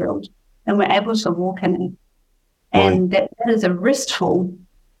been revealed. And we're able to walk in it. And that is a restful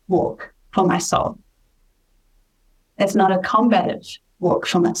walk for my soul. It's not a combative walk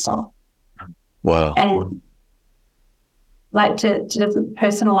for my soul. Wow. And like to just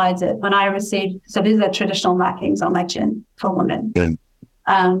personalize it, when I received, so these are traditional markings on my chin for women.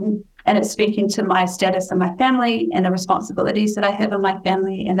 And it's speaking to my status in my family and the responsibilities that I have in my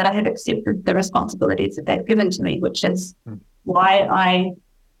family, and that I have accepted the responsibilities that they've given to me, which is why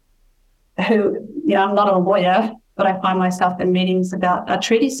I'm not a lawyer, but I find myself in meetings about a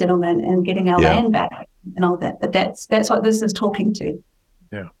treaty settlement and getting our land back and all that. But that's what this is talking to.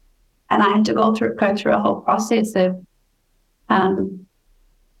 Yeah. And I had to go through a whole process of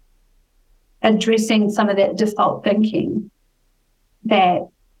addressing some of that default thinking that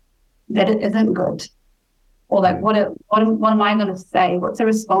it isn't good, or like what am I going to say? What's the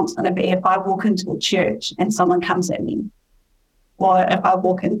response going to be if I walk into a church and someone comes at me, or if I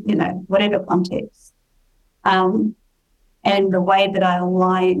walk in, whatever context. And the way that I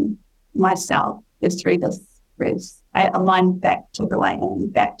align myself is through this. I align back to the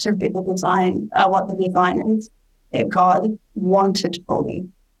land, back to the design, what the design is that God wanted for me.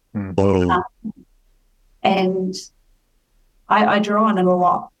 And I draw on it a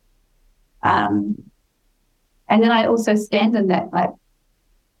lot. And then I also stand in that, like,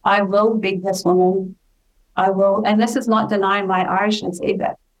 I will be this woman. I will, and this is not denying my Irishness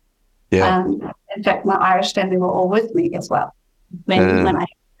either. In fact, my Irish family were all with me as well when I had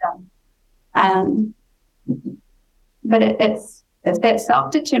done. But it's that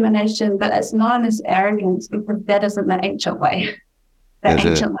self-determination, but it's not as arrogance, because that isn't the ancient way. The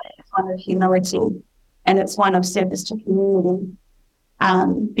ancient way is one of humility, and it's one of service to community,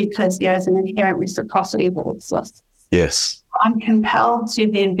 because there is an inherent reciprocity of all sorts. Yes. I'm compelled to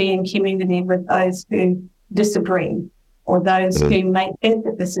then be in community with those who disagree, or those who may think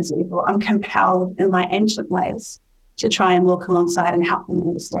that this is evil. I'm compelled in my ancient ways to try and walk alongside and help them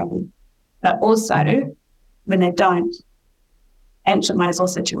understand. But also, when they don't, ancient ways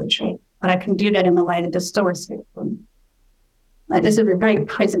also to retreat. But I can do that in a way that is still respectful. Like, this is a very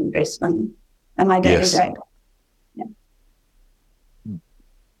present person in my day-to-day. Yeah.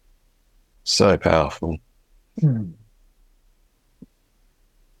 So powerful.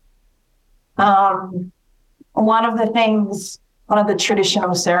 One of the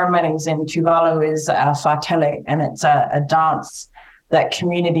traditional ceremonies in Tuvalu is whakele, and it's a dance that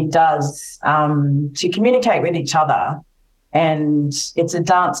community does to communicate with each other. And it's a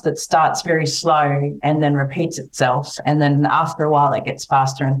dance that starts very slow and then repeats itself. And then after a while, it gets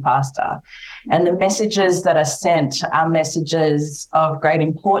faster and faster. And the messages that are sent are messages of great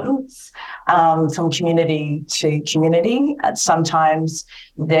importance from community to community. Sometimes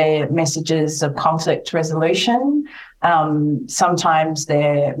they're messages of conflict resolution. Sometimes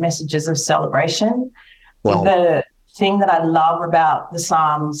they're messages of celebration. Wow. The thing that I love about the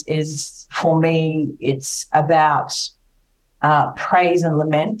Psalms is, for me, it's about praise and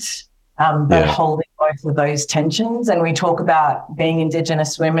lament, but holding both of those tensions. And we talk about being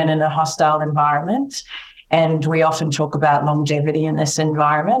Indigenous women in a hostile environment, and we often talk about longevity in this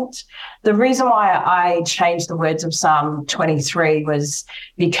environment. The reason why I changed the words of Psalm 23 was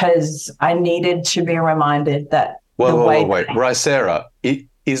because I needed to be reminded that Wait. Raisera,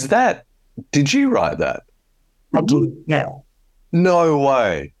 did you write that? I did, yeah. No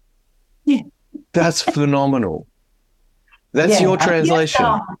way. Yeah. That's phenomenal. That's your translation.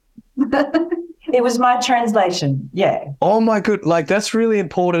 It was my translation. Yeah. Oh my good. Like, that's really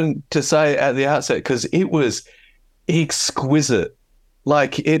important to say at the outset, because it was exquisite. I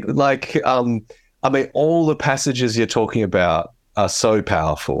mean, all the passages you're talking about are so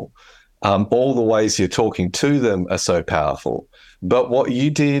powerful. All the ways you're talking to them are so powerful. But what you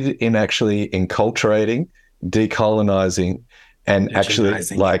did in actually enculturating, decolonizing, and actually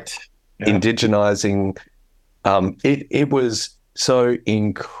indigenizing, it was so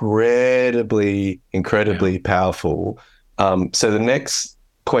incredibly powerful. So the next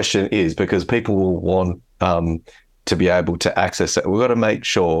question is, because people will want to be able to access it, we've got to make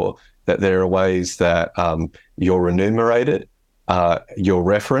sure that there are ways that you're enumerated, you're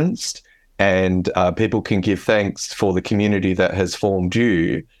referenced, and people can give thanks for the community that has formed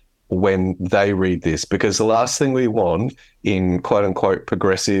you when they read this. Because the last thing we want in quote unquote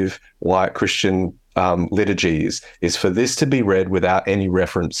progressive white Christian liturgies is for this to be read without any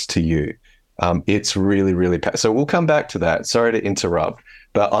reference to you. It's really, really so we'll come back to that. Sorry to interrupt,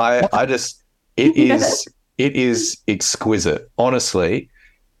 but it is exquisite, honestly.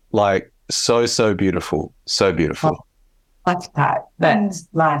 Like, so beautiful, so beautiful. That's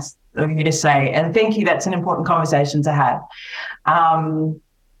nice of you to say, and thank you. That's an important conversation to have.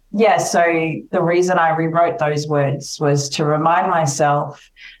 So the reason I rewrote those words was to remind myself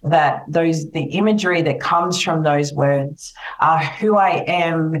that the imagery that comes from those words are who I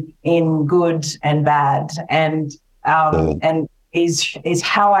am in good and bad, and is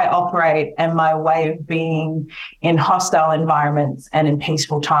how I operate and my way of being in hostile environments and in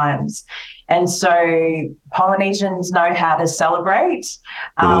peaceful times. And so Polynesians know how to celebrate,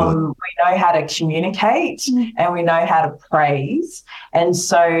 we know how to communicate, and we know how to praise. And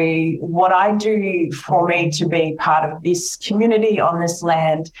so what I do for me to be part of this community on this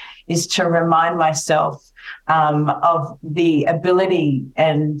land is to remind myself of the ability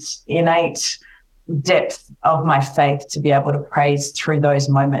and innate depth of my faith to be able to praise through those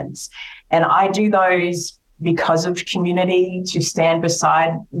moments. And I do those because of community, to stand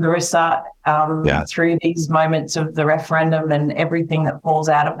beside Larissa through these moments of the referendum and everything that falls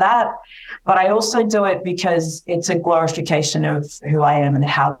out of that. But I also do it because it's a glorification of who I am and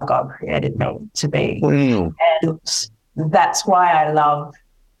how God created me to be. And that's why I love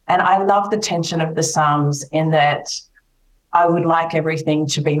the tension of the Psalms, in that I would like everything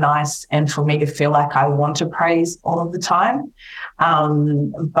to be nice and for me to feel like I want to praise all of the time,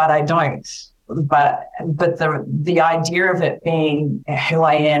 but I don't. But the idea of it being who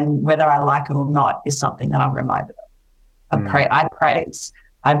I am, whether I like it or not, is something that I'm reminded of. I praise.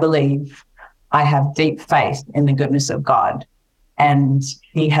 I believe. I have deep faith in the goodness of God, and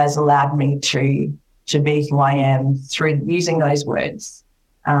He has allowed me to be who I am through using those words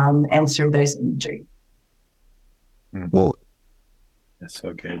and through those imagery. Well, that's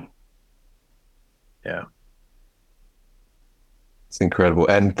so good. Yeah. It's incredible.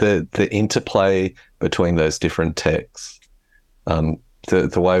 And the interplay between those different texts,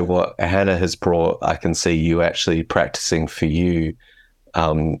 the way what Hannah has brought, I can see you actually practicing for you,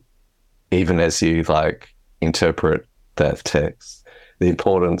 even as you interpret that text. the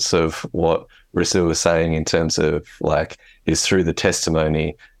importance of what Rissa was saying in terms of like is through the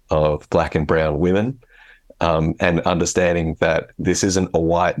testimony of Black and brown women, and understanding that this isn't a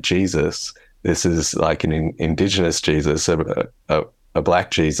white Jesus. This is like an Indigenous Jesus, a Black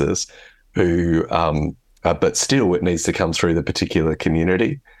Jesus, who, but still it needs to come through the particular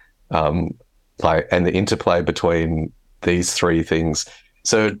community, and the interplay between these three things.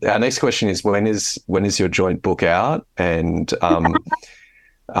 So our next question is when is your joint book out, and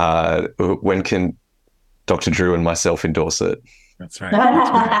when can Dr. Drew and myself endorse it? That's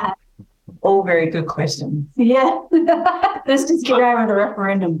right. All very good questions. Yeah. Let's just get over the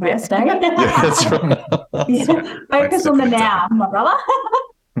referendum first, eh? Yeah, that's right. Yeah. Focus on the now, my brother.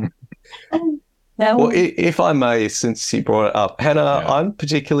 Well, if I may, since you brought it up, Hannah, I'm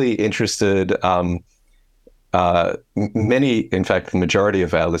particularly interested. Many, in fact, the majority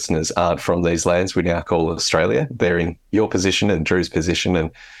of our listeners aren't from these lands we now call Australia. They're in your position and Drew's position and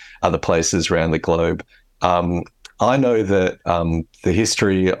other places around the globe. I know that the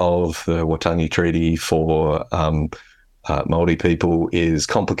history of the Waitangi Treaty for Māori people is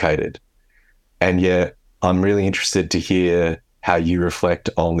complicated. And yet I'm really interested to hear how you reflect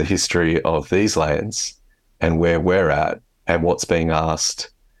on the history of these lands and where we're at and what's being asked,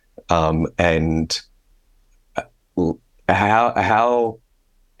 and how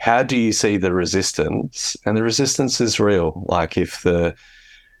do you see the resistance? And the resistance is real. Like if the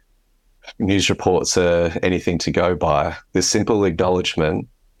news reports are anything to go by, the simple acknowledgement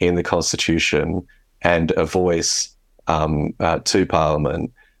in the Constitution and a voice to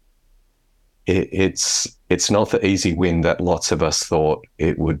Parliament, it's not the easy win that lots of us thought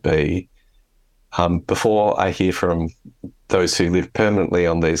it would be. Before I hear from those who live permanently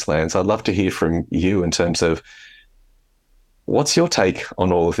on these lands, I'd love to hear from you in terms of what's your take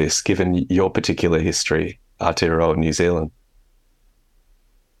on all of this, given your particular history, Aotearoa New Zealand?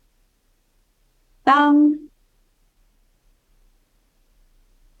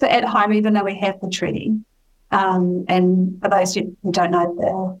 So at home, even though we have the treaty, and for those who don't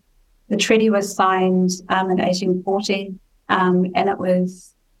know, the treaty was signed in 1840, and it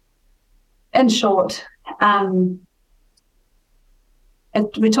was, in short,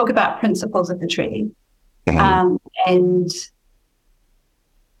 we talk about principles of the treaty, and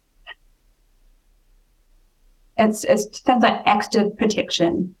it's things like active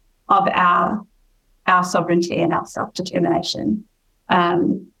protection of our sovereignty and our self-determination.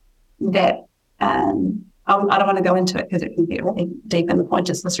 That I don't want to go into it because it can get really deep in the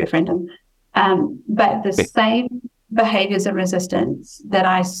point of this referendum. But the same behaviours of resistance that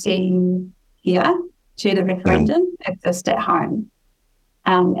I see here to the referendum exist at home.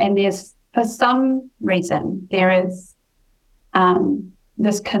 And there's, for some reason, there is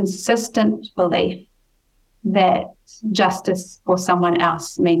this consistent belief that justice for someone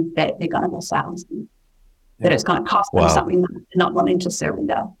else means that they're going to miss out, that it's going to cost them something that they're not wanting to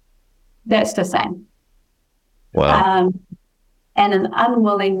surrender. That's the same. Wow. And an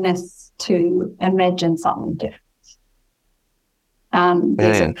unwillingness to imagine something different.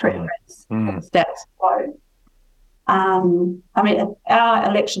 There's a preference for the status quo. I mean, our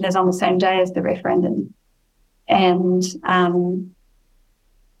election is on the same day as the referendum, and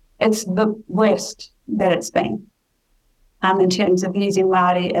it's the worst that it's been in terms of using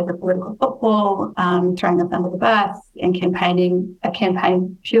Māori as a political football, throwing us under the bus, and campaigning a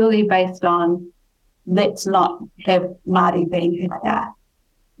campaign purely based on let's not have Māori being who they are.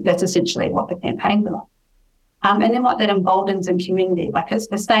 That's essentially what the campaign's about. And then what that emboldens in community, like it's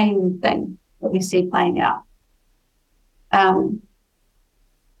the same thing that we see playing out.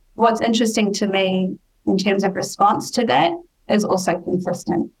 What's interesting to me in terms of response to that is also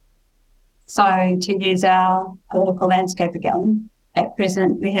consistent. So to use our political landscape again, at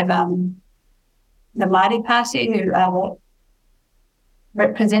present we have the Māori Party, who are the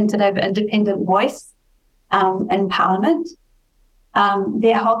representative independent voice in Parliament.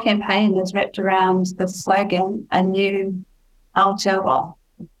 Their whole campaign is wrapped around the slogan, a new Aotearoa.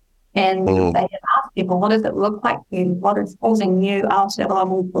 And they have asked people, what does it look like for you? What is causing new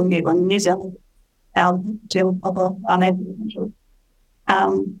Aotearoa for you in New Zealand? And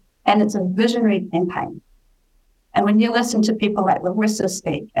it's a visionary campaign. And when you listen to people like Larissa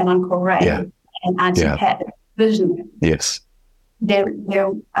speak and Uncle Ray and Auntie Pat, visionary. Yes. They're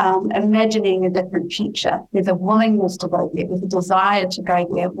imagining a different future. There's a willingness to go there. There's a desire to go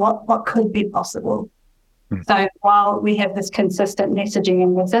there. What could be possible? So while we have this consistent messaging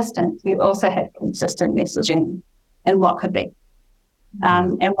and resistance, we also have consistent messaging in what could be,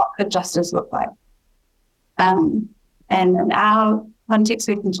 and what could justice look like. And in our context,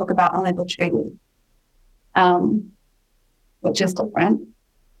 we can talk about unlegal treaty. which is different.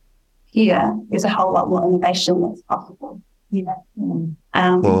 Here, there's a whole lot more innovation that's possible. And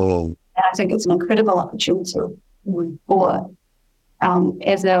I think it's an incredible opportunity for,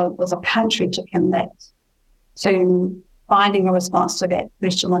 as a country, to connect to finding a response to that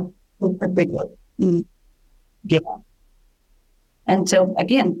question And so,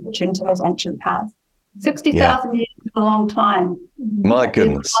 again, return to those ancient paths. 60,000 years is a long time. My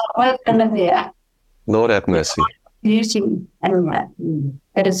goodness. There. Lord have mercy. Beauty and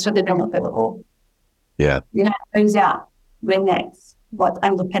it is for the benefit of all. Yeah. Who's out? We're next. What's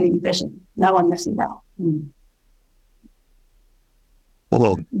underpinning vision? No one missing out.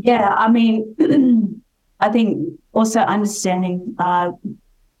 Well, yeah, I mean, I think also understanding, the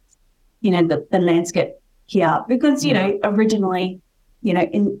landscape here, because originally,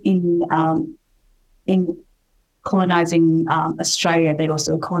 in colonizing Australia, they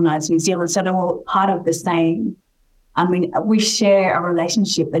also colonized New Zealand, so they were part of the same. I mean, we share a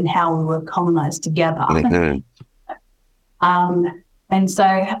relationship in how we were colonized together. Mm-hmm. And so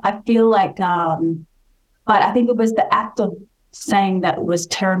I feel like, but I think it was the act of saying that it was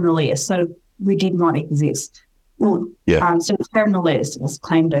terra nullius, so we did not exist. So terra nullius was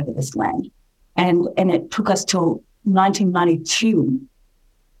claimed over this land, and it took us till 1992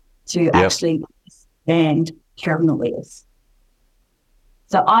 to actually stand terra nullius.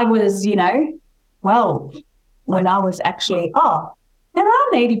 So I was, when I was actually, there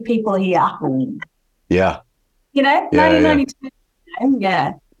are Native people here. Yeah. 1992,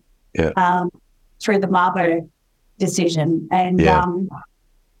 through the Mabo decision. And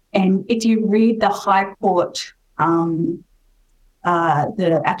if you read the High Court, the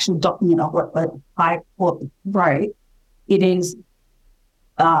actual document of what the High Court wrote, it is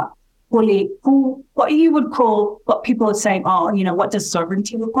fully what you would call, what people are saying, what does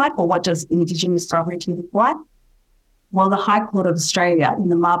sovereignty look like, or what does Indigenous sovereignty look like? Well, the High Court of Australia in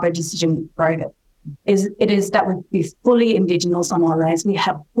the Mabo decision wrote it is that we be fully Indigenous on our lands. We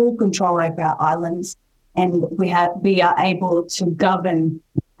have full control over our islands, and we are able to govern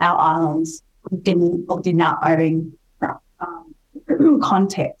our islands within our own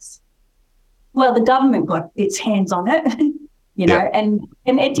context. Well, the government got its hands on it, and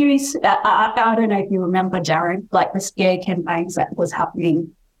it used, I don't know if you remember, Jared, like the scare campaigns that was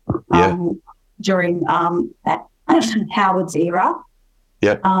happening during that Howard's era.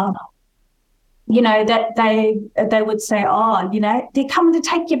 That they would say, they're coming to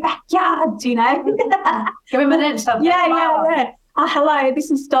take your backyards, Remember that stuff? Yeah. Hello,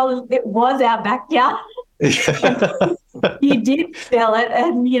 this is stolen. It was our backyard. You did sell it,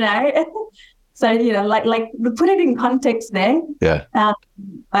 and so like put it in context there. Yeah.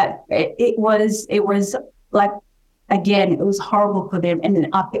 But it was like, again, it was horrible for them, and then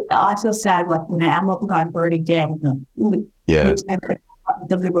I feel sad, like I'm not going for it again. The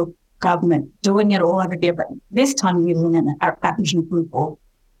Liberal government doing it all over there, but this time using an Aboriginal people.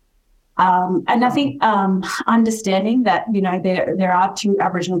 And I think understanding that, there are two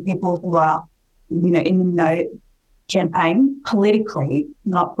Aboriginal people who are, in the No campaign politically,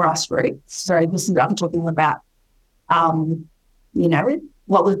 not grassroots. So I'm talking about,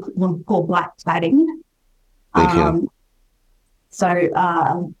 what we call black batting. And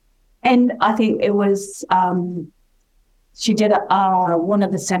I think it was, she did one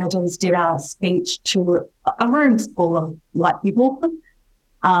of the senators did a speech to a room full of white people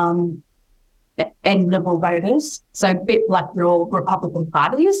and Liberal voters, so a bit like your Republican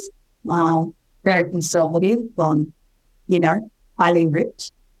parties, very conservative, highly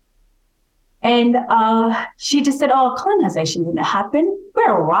rich. And she just said, colonization didn't happen.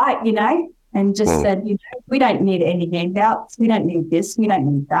 We're all right, and just said, we don't need any handouts. We don't need this. We don't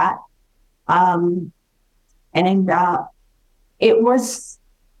need that. It was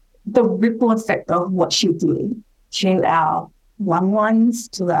the ripple effect of what she did to our young ones,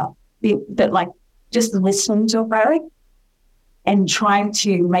 to our that like just listening to her and trying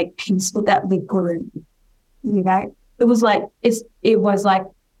to make peace with that. We couldn't, it was like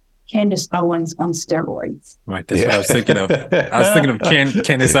Candace Owens on steroids. Right, that's what I was thinking of. I was thinking of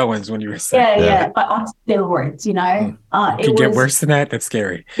Candace Owens when you were saying. Yeah, but on steroids, It could get worse than that. That's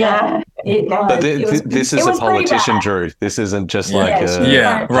scary. Yeah. But this is a politician, Drew. This isn't just like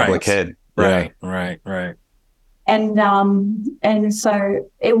a public head. Right. And so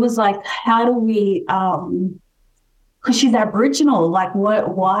it was like, how do we, because she's Aboriginal, like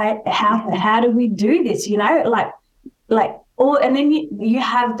how do we do this, and then you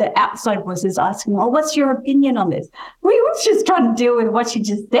have the outside voices asking, what's your opinion on this? We were just trying to deal with what she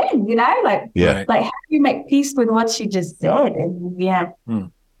just said, like how do you make peace with what she just said?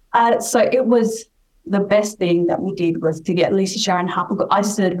 And so it was the best thing that we did was to get Lisa Sharon Harper. I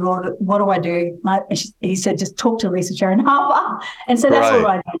just said, Lord, what do I do? He said, just talk to Lisa Sharon Harper. And so that's what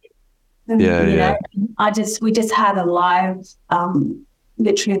I did. Yeah, We just had a live,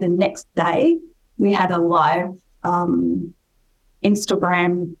 literally the next day, we had a live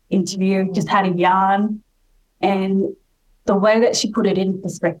Instagram interview, just had a yarn. And the way that she put it in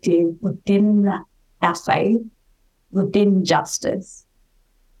perspective within our faith, within justice.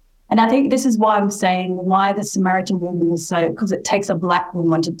 And I think this is why I'm saying why the Samaritan woman is so, because it takes a Black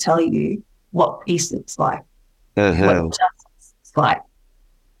woman to tell you what peace looks like, what justice is like.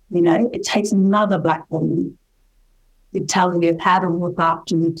 You know, it takes another Black woman to tell you how to look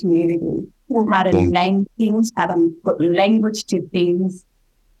after the community, how to name things, how to put language to things.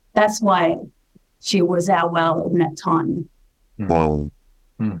 That's why she was our well in that time. Wow.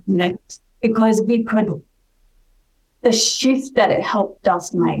 You know, because we could, the shift that it helped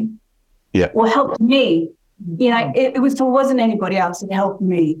us make, or helped me, you know, it wasn't anybody else, it helped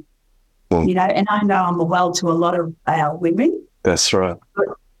me, you know, and I know I'm a well to a lot of our women. That's right.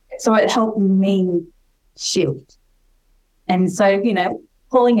 So it helped me shift. And so, you know,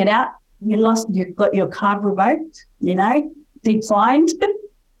 pulling it out, you've got your card revoked, you know, declined,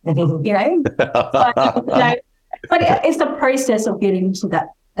 you know, but it's the process of getting to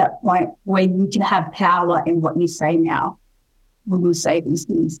that point where you can have power in what you say now. When you say these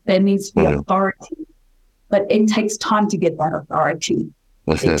things, there needs to be authority, but it takes time to get that authority.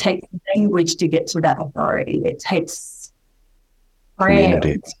 It takes language to get to that authority. It takes prayer,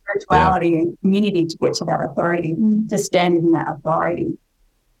 and spirituality, and community to get to that authority, to stand in that authority.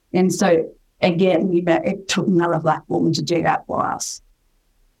 And so, again, you know, it took another Black woman to do that for us,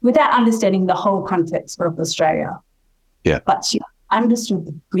 without understanding the whole context of Australia. Yeah. But she understood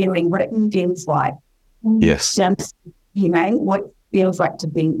the feeling, what it feels like. Yes. You know, what it feels like to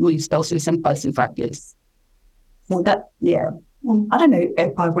be released also some places like this. So that, I don't know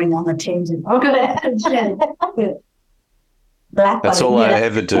if I went on a tangent. That's all I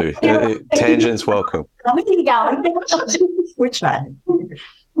ever do. Tangents welcome. Which one?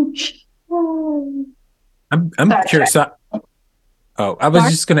 I'm curious. I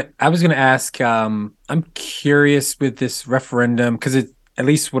was gonna ask. I'm curious with this referendum because at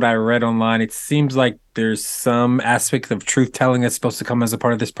least what I read online, it seems like there's some aspect of truth telling that's supposed to come as a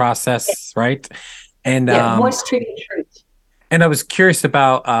part of this process, right? And what's truth? And I was curious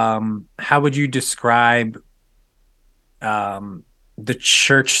about how would you describe the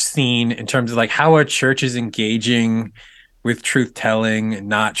church scene in terms of like how are churches engaging with truth telling and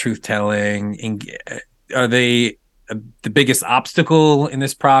not truth telling? Are they the biggest obstacle in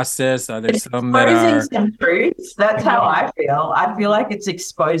this process? Are there some that are some truths? That's how I feel. I feel like it's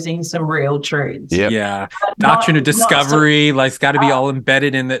exposing some real truths. Yep. Yeah. Doctrine of discovery, like it's got to be all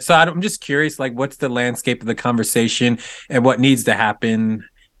embedded in that. So I'm just curious, like what's the landscape of the conversation and what needs to happen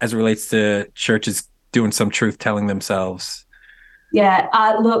as it relates to churches doing some truth telling themselves? Yeah,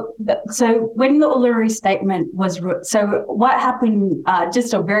 look, so when the Uluru Statement was, so what happened,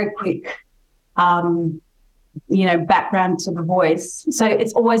 just a very quick, background to the voice. So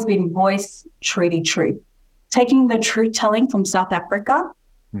it's always been voice, treaty, truth. Taking the truth telling from South Africa,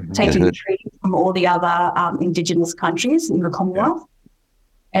 taking the treaty from all the other Indigenous countries in the Commonwealth.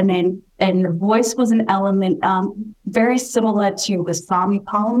 And the voice was an element very similar to the Sami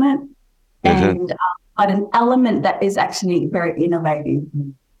Parliament, and but an element that is actually very innovative.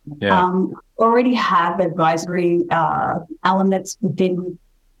 Already have advisory elements within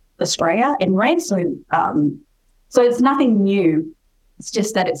Australia in race, so it's nothing new. It's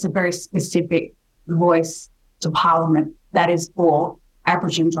just that it's a very specific voice to Parliament that is for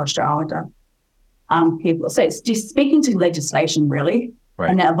Aboriginal and Torres Strait Islander people. So it's just speaking to legislation, really,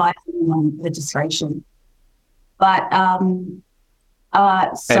 and advising on legislation. But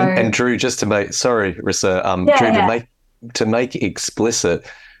and Drew, just to make Rissa, to make explicit,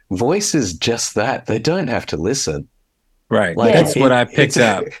 voice is just that. They don't have to listen. Right. Like, that's what I picked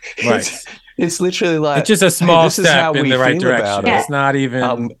up. Right. It's literally like it's just a small step in the right direction. It's not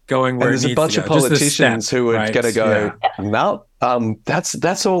even going where there's it needs a bunch to of go. politicians who are going to go, no,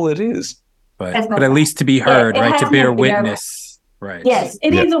 that's all it is. But at least to be heard, right? To bear witness. Right. Yes,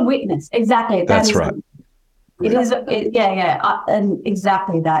 it is a witness. Exactly. That's right. It is, and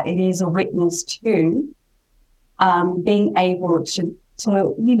exactly that. It is a witness to being able to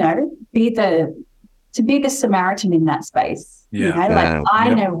be the Samaritan in that space.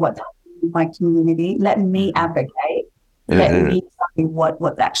 I know what's happening in my community. Let me advocate. Let me tell you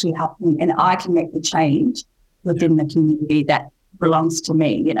what's actually happening, and I can make the change within the community that belongs to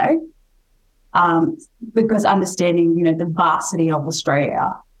me. Because understanding, the vastity of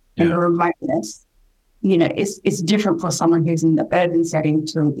Australia and the remoteness. it's different for someone who's in the urban setting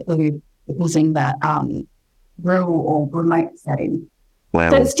to who's in the rural or remote setting.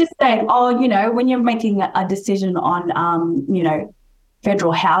 Wow. So it's just saying, when you're making a decision on,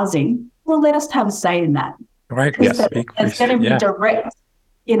 federal housing, well, let us have a say in that. Right. It's going to be direct,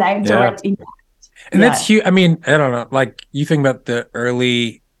 direct impact. And that's huge. I mean, I don't know, like you think about the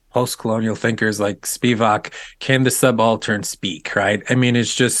early post-colonial thinkers like Spivak, can the subaltern speak, right? I mean,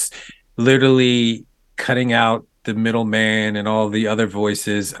 it's just literally cutting out the middleman and all the other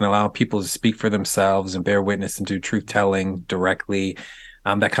voices and allow people to speak for themselves and bear witness and do truth-telling directly.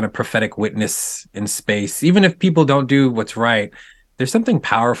 That kind of prophetic witness in space. Even if people don't do what's right, there's something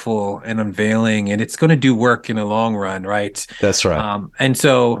powerful and unveiling, and it's going to do work in the long run, right? That's right. And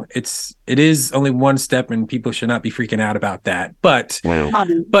so it is only one step, and people should not be freaking out about that. But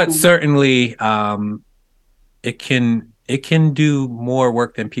certainly, it can do more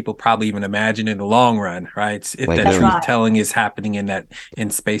work than people probably even imagine in the long run, right? If that truth telling is happening in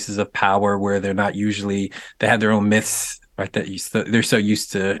spaces of power where they have their own myths, right? That they're so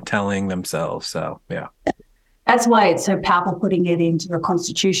used to telling themselves. So yeah. That's why it's so powerful putting it into the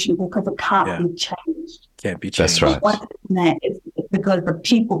Constitution, because it can't be changed. Can't be changed. That's right. It's because the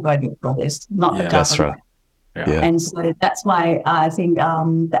people voted for this, not the government. That's right. Yeah. And so that's why I think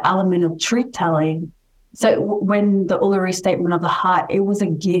the element of truth-telling. So when the Uluru Statement of the Heart, it was a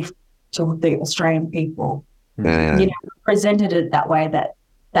gift to the Australian people. Presented it that way, that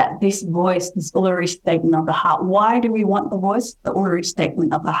this voice, this Uluru Statement of the Heart, why do we want the voice? The Uluru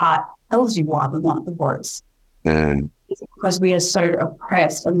Statement of the Heart tells you why we want the voice. It's because we are so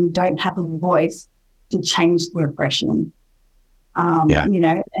oppressed and we don't have a voice to change the oppression. And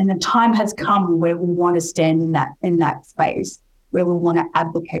the time has come where we want to stand in that space, where we want to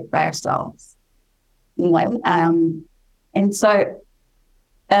advocate for ourselves. And so,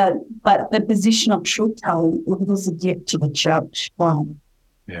 but the position of truth-telling was a gift to the church.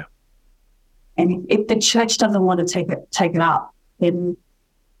 Yeah. And if the church doesn't want to take it up, then,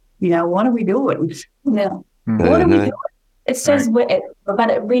 what are we doing? What are we doing? It says, but it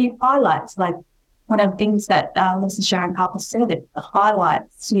really highlights, like, one of the things that Mrs. Sharon Harper said, it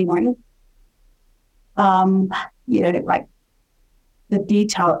highlights, like the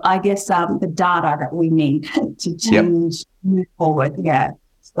detail, I guess, the data that we need to change, move forward. Yeah,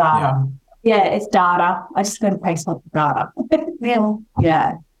 it's data. Yeah, it's data. I just going to paste up the data.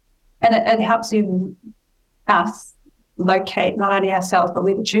 Yeah. And it helps us locate not only ourselves, but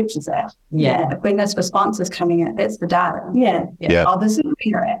where the churches are. Yeah. When those responses coming in, that's the data. Yeah. Oh, this is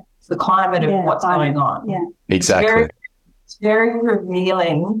it's the climate of what's going on. Yeah. Exactly. It's very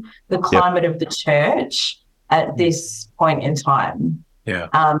revealing, the climate of the church at this point in time. Yeah.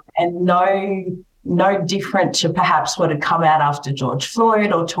 And no different to perhaps what had come out after George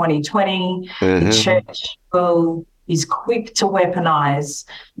Floyd or 2020. The church is quick to weaponize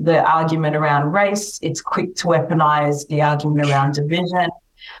the argument around race. It's quick to weaponize the argument around division.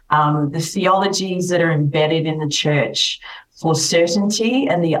 The theologies that are embedded in the church for certainty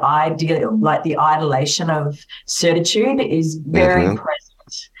and the ideal, like the idolation of certitude, is very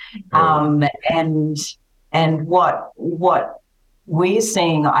present. And what we're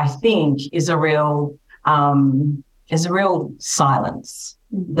seeing, I think, is a real silence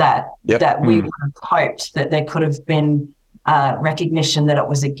that we would have hoped that there could have been recognition that it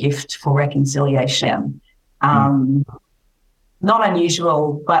was a gift for reconciliation. Not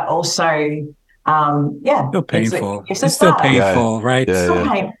unusual, but also, still painful. It's still painful, right? Still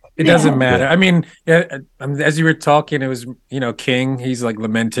painful. It doesn't matter. I mean, as you were talking, it was, King, he's like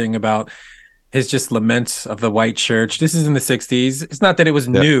lamenting about his just lament of the white church. This is in the 60s. It's not that it was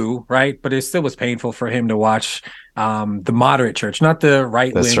new, right? But it still was painful for him to watch the moderate church, not the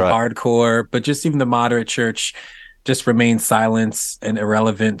right-wing hardcore, but just even the moderate church just remain silent and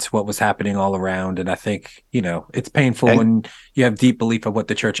irrelevant to what was happening all around. And I think, it's painful when you have deep belief of what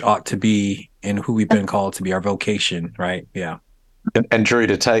the church ought to be and who we've been called to be, our vocation, right? Yeah. And Drew,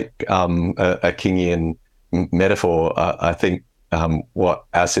 to take a Kingian metaphor, I think what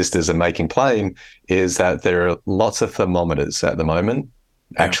our sisters are making plain is that there are lots of thermometers at the moment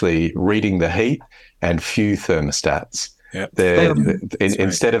actually reading the heat and few thermostats.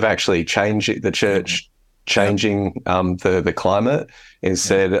 Instead of actually changing the church, changing the climate,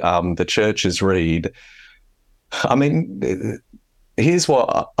 instead the churches read. I mean, here's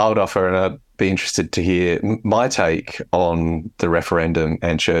what I would offer, and I'd be interested to hear my take on the referendum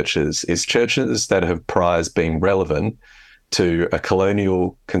and churches, is churches that have prized being relevant to a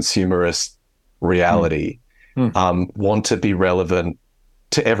colonial consumerist reality want to be relevant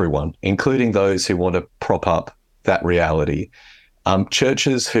to everyone, including those who want to prop up that reality.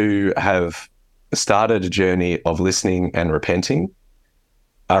 Churches who have started a journey of listening and repenting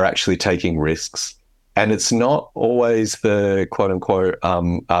are actually taking risks. And it's not always the quote unquote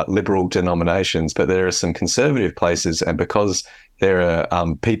liberal denominations, but there are some conservative places. And because there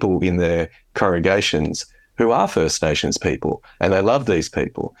are people in their congregations who are First Nations people and they love these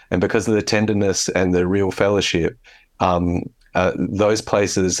people, and because of the tenderness and the real fellowship, those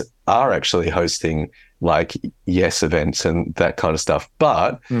places are actually hosting like yes events and that kind of stuff.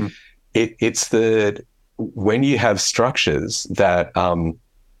 But it's when you have structures that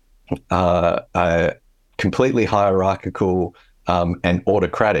are completely hierarchical and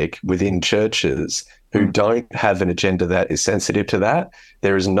autocratic within churches who don't have an agenda that is sensitive to that,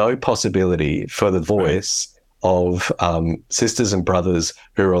 there is no possibility for the voice of sisters and brothers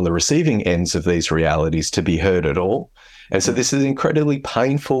who are on the receiving ends of these realities to be heard at all. And so this is an incredibly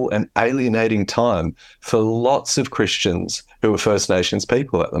painful and alienating time for lots of Christians who are First Nations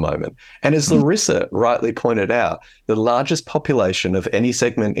people at the moment. And as Larissa rightly pointed out, the largest population of any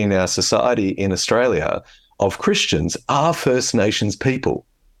segment in our society in Australia of Christians are First Nations people.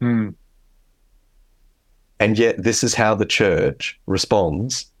 And yet this is how the church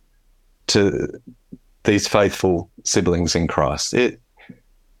responds to these faithful siblings in Christ.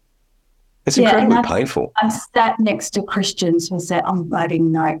 It's incredibly painful. I sat next to Christians who said, I'm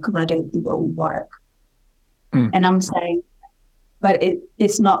voting no because I don't think it will work. And I'm saying, but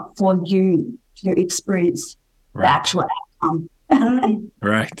it's not for you to experience the actual outcome.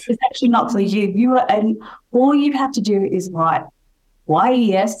 Right. It's actually not for you. And all you have to do is write, why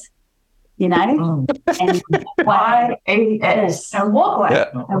yes, and why yes, and walk away.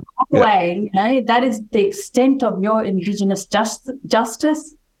 Yeah. And walk away, that is the extent of your Indigenous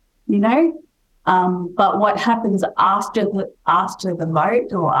justice. But what happens after the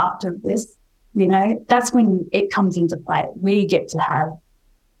vote or after this, that's when it comes into play. We get to have,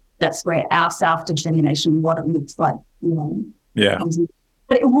 that's where our self-determination, what it looks like, comes in.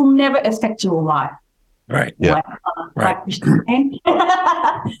 But it will never affect your life. Right. Like Christian can.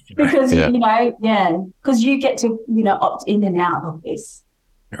 Because, because you get to, opt in and out of this.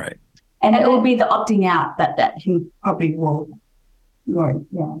 Right. And it will be the opting out that he probably will. Right.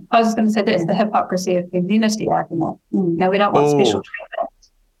 Yeah. I was going to say that's the hypocrisy of community argument. No, we don't want special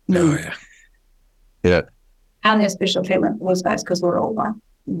treatment. Yeah. And there's special treatment for those guys because we're all one.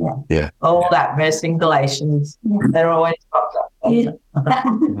 Yeah. All that verse in Galatians, they're always popped up.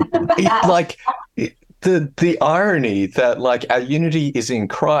 Like the irony that like our unity is in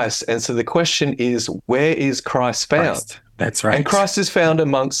Christ, and so the question is, where is Christ found? Christ. That's right. And Christ is found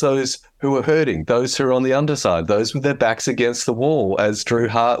amongst those who are hurting, those who are on the underside, those with their backs against the wall, as Drew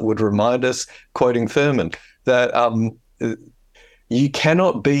Hart would remind us, quoting Thurman, that you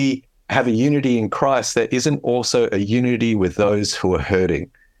cannot have a unity in Christ that isn't also a unity with those who are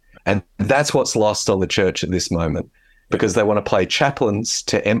hurting. And that's what's lost on the church at this moment, because they want to play chaplains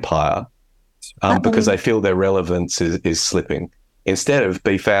to empire because they feel their relevance is slipping, instead of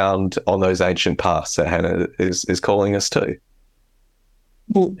be found on those ancient paths that Hannah is calling us to.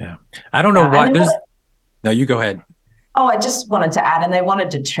 Yeah. I don't know why. No, you go ahead. Oh, I just wanted to add, and they want to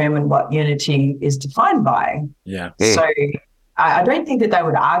determine what unity is defined by. Yeah. So I don't think that they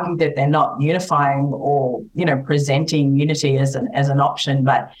would argue that they're not unifying or, presenting unity as an option,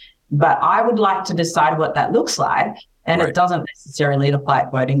 but I would like to decide what that looks like. And it doesn't necessarily look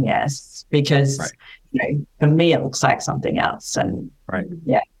like voting yes, because for me it looks like something else. And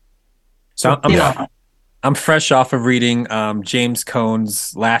so I'm fresh off of reading James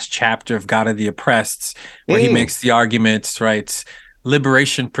Cone's last chapter of God of the Oppressed, where he makes the argument, right?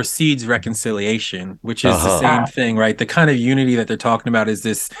 Liberation precedes reconciliation, which is the same thing, right? The kind of unity that they're talking about is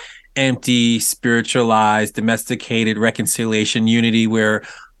this empty, spiritualized, domesticated reconciliation unity where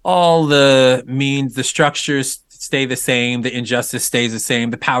all the means, the structures stay the same, the injustice stays the same,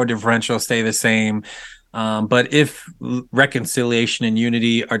 the power differential stay the same. But if reconciliation and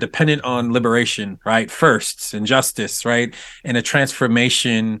unity are dependent on liberation, right, first, and justice, right, and a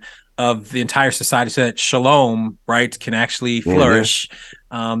transformation of the entire society so that shalom, right, can actually flourish,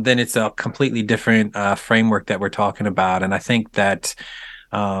 then it's a completely different framework that we're talking about. And I think that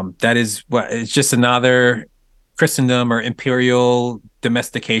that is what it's just another Christendom or imperial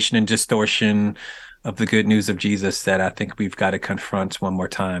domestication and distortion of the good news of Jesus that I think we've got to confront one more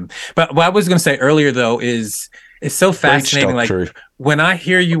time. But what I was going to say earlier, though, is it's so fascinating. Like when I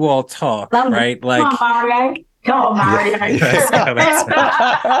hear you all talk, right? Like, come on, Mario.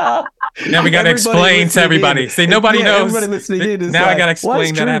 Now we got to explain to everybody. See, nobody knows. Now I got to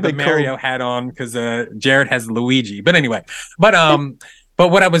explain that I have a Mario hat on because Jared has Luigi. But anyway, but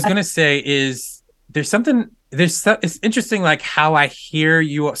what I was going to say is it's interesting, like how I hear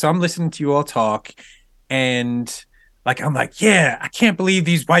you. So I'm listening to you all talk, and like I'm like, yeah, I can't believe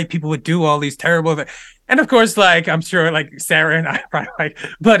these white people would do all these terrible things. And of course, like I'm sure, like Sarah and I probably like,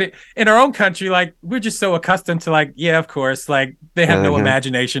 but in our own country, like we're just so accustomed to like, yeah, of course, like they have no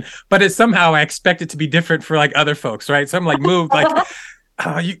imagination. But it's somehow I expect it to be different for like other folks, right? So I'm like moved, like,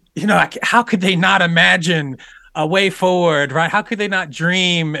 you know, like, how could they not imagine a way forward, right? How could they not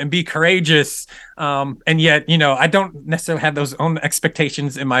dream and be courageous? And yet, you know, I don't necessarily have those own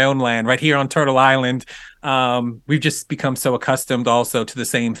expectations in my own land, right here on Turtle Island. We've just become so accustomed also to the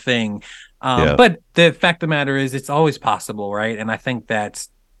same thing. But the fact of the matter is it's always possible, right? And I think that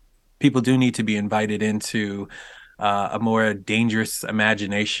people do need to be invited into a more dangerous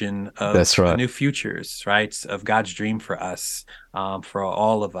imagination of new futures, right? Of God's dream for us, for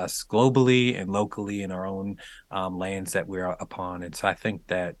all of us, globally and locally in our own lands that we're upon. And so I think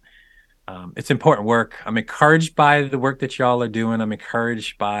that it's important work. I'm encouraged by the work that y'all are doing. I'm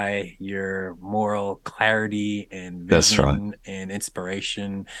encouraged by your moral clarity and vision and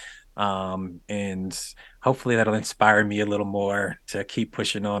inspiration. And hopefully that'll inspire me a little more to keep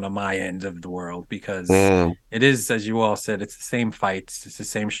pushing on my end of the world, because it is, as you all said, it's the same fights, it's the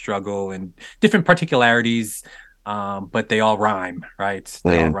same struggle and different particularities, but they all rhyme, right?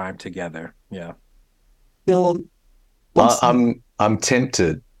 They all rhyme together. Yeah. I'm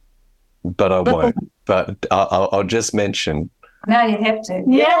tempted, but I won't. But I'll just mention. Now you have to.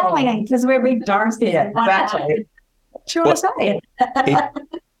 Yeah, because we're big Darcy. Exactly. Sure, say it.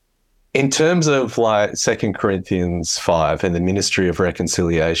 In terms of like 2 Corinthians 5 and the ministry of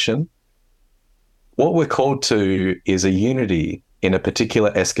reconciliation, what we're called to is a unity in a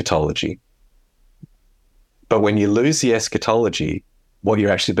particular eschatology. But when you lose the eschatology, what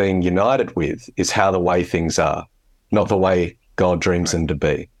you're actually being united with is how the way things are, not the way God dreams them to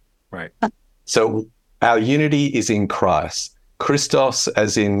be. Right. So our unity is in Christ. Christos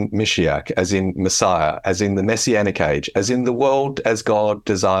as in Mashiach, as in Messiah, as in the Messianic age, as in the world as God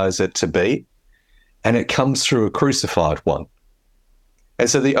desires it to be. And it comes through a crucified one. And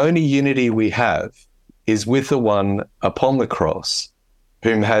so the only unity we have is with the one upon the cross,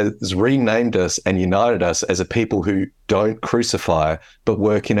 whom has renamed us and united us as a people who don't crucify, but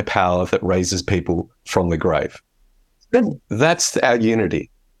work in a power that raises people from the grave. That's our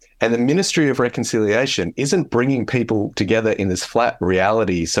unity. And the ministry of reconciliation isn't bringing people together in this flat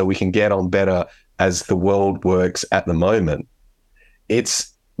reality so we can get on better as the world works at the moment.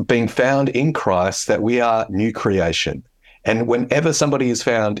 It's being found in Christ that we are new creation. And whenever somebody is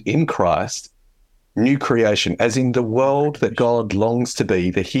found in Christ, new creation, as in the world that God longs to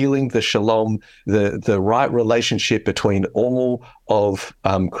be, the healing, the shalom, the right relationship between all of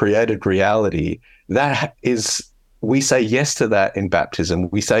created reality, that is... We say yes to that in baptism.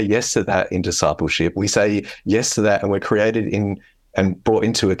 We say yes to that in discipleship. We say yes to that, and we're created in and brought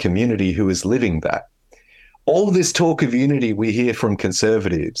into a community who is living that. All this talk of unity we hear from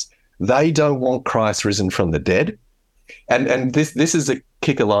conservatives, they don't want Christ risen from the dead. And this is a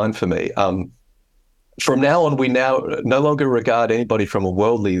kicker line for me. From now on, we now no longer regard anybody from a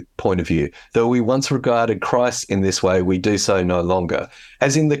worldly point of view. Though we once regarded Christ in this way, we do so no longer.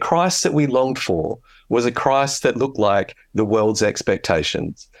 As in the Christ that we longed for was a Christ that looked like the world's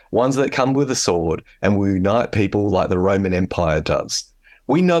expectations, ones that come with a sword and will unite people like the Roman Empire does.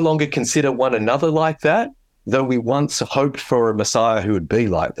 We no longer consider one another like that, though we once hoped for a Messiah who would be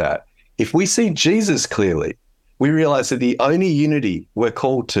like that. If we see Jesus clearly, we realize that the only unity we're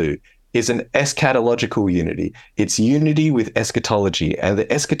called to is an eschatological unity. It's unity with eschatology, and the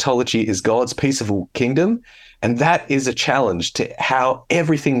eschatology is God's peaceful kingdom, and that is a challenge to how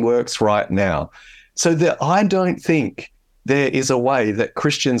everything works right now. So that I don't think there is a way that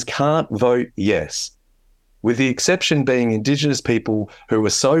Christians can't vote yes, with the exception being Indigenous people who are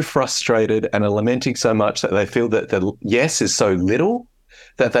so frustrated and are lamenting so much that they feel that the yes is so little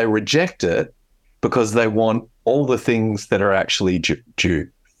that they reject it because they want all the things that are actually due.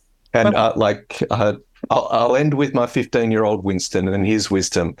 And I'll end with my 15-year-old Winston and his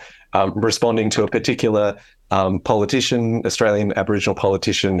wisdom, responding to a particular politician, Australian Aboriginal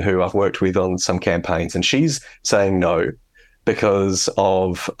politician who I've worked with on some campaigns. And she's saying no because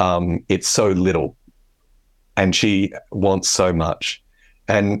of it's so little and she wants so much.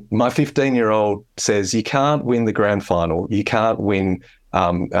 And my 15-year-old says, you can't win the grand final. You can't win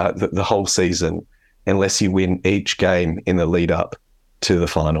the whole season unless you win each game in the lead up to the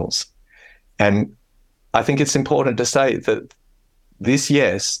finals. And I think it's important to say that this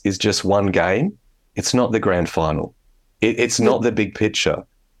yes is just one game. It's not the grand final. It's not the big picture.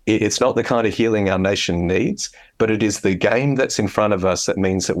 It's not the kind of healing our nation needs, but it is the game that's in front of us that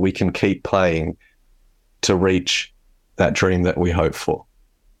means that we can keep playing to reach that dream that we hope for.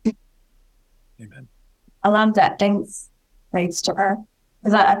 Amen. I love that. Thanks, Raisera.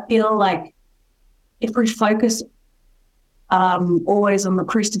 Because I feel like if we focus always on the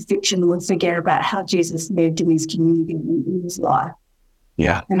crucifixion, we'll forget about how Jesus lived in his community and in his life.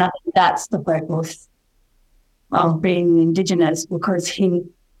 Yeah. And I think that's the focus of being Indigenous, because he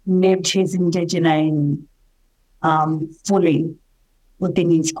lived his indigeneity fully within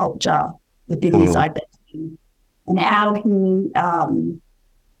his culture, within his identity, and how he,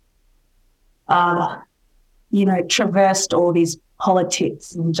 traversed all these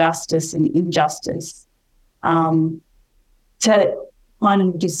politics and justice and injustice to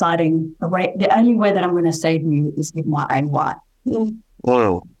finally deciding the only way that I'm going to save you is with my own life.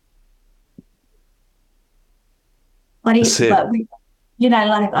 Wow. But I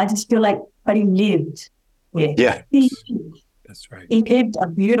just feel like, but he lived. Yeah. That's right. He lived a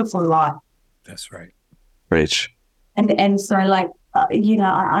beautiful life. That's right. Rich. And so I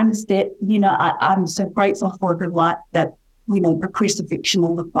understand, I'm so grateful for the life that, the crucifixion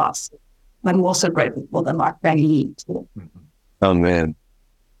on the cross. I'm also grateful for the life that he lived. Oh, man.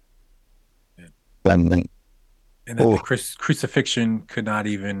 Yeah. And that Oh. the crucifixion could not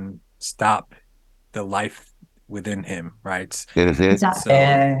even stop the life within him, right? Mm-hmm. Exactly.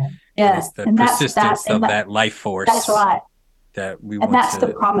 So it's the and persistence of that life force. That's right. That we and want that's to...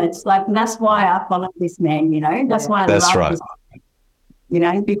 the promise. Like, and that's why I follow this man, That's why I love right. this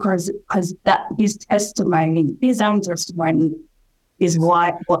man, because that his testimony, his own testimony is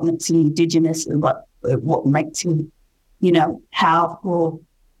what makes him Indigenous and what makes him, powerful,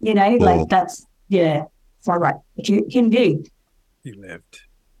 like that's, so right. He can do. He lived.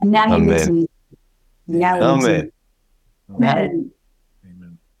 And now he lives in, Amen. Amen.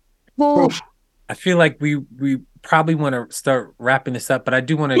 Amen. I feel like we probably want to start wrapping this up, but I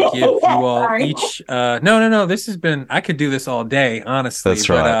do want to give you all each no, this has been, I could do this all day, honestly. That's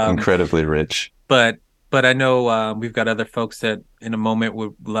right. Incredibly rich. But I know we've got other folks that in a moment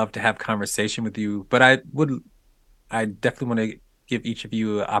would love to have conversation with you. But I definitely want to give each of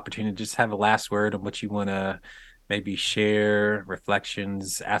you an opportunity to just have a last word on what you want to maybe share,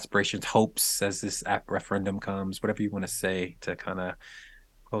 reflections, aspirations, hopes as this referendum comes, whatever you want to say to kind of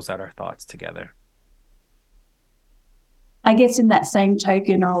close out our thoughts together. I guess in that same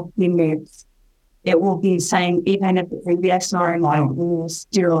token of limits, it will be saying, even if we are sorry, we will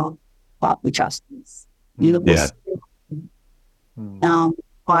still fight with justice.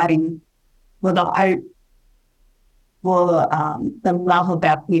 Fighting for the hope, for the love of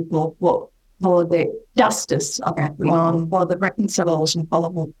our people, for the justice of our people, for the reconciliation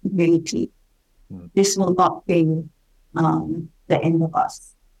of our community. This will not be the end of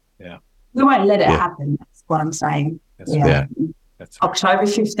us. Yeah. We won't let it happen. That's what I'm saying. That's right. That's right. October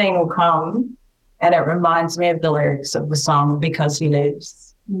 15 will come, and it reminds me of the lyrics of the song, Because He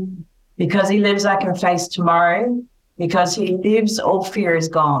Lives. Because he lives, I can face tomorrow. Because he lives, all fear is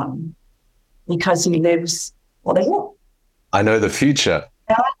gone. Because he lives, what is it? I know the future.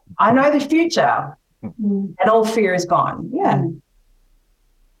 I know the future, and all fear is gone. Yeah.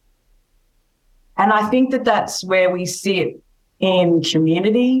 And I think that that's where we sit in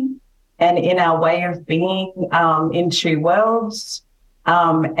community and in our way of being in two worlds,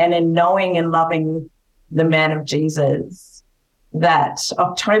 and in knowing and loving the man of Jesus, that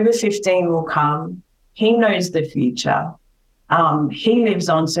October 15 will come. He knows the future. He lives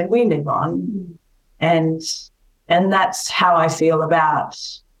on, so we live on. And that's how I feel about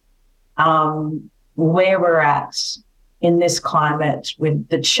where we're at in this climate with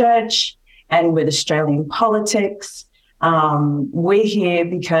the church and with Australian politics. We're here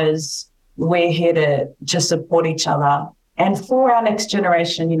because we're here to support each other. And for our next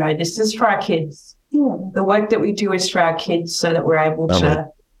generation, this is for our kids. The work that we do is for our kids so that we're able to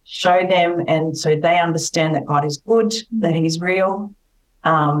show them, and so they understand that God is good, that he's real.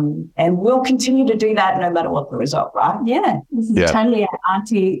 And we'll continue to do that no matter what the result, right? Yeah. This is totally an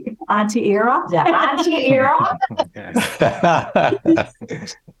auntie era. Yeah, auntie era.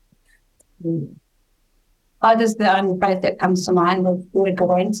 Just the only phrase that comes to mind with the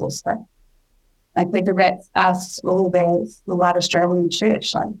rentals. Like we direct us all the white Australian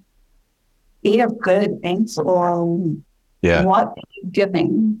church, like be of good things or what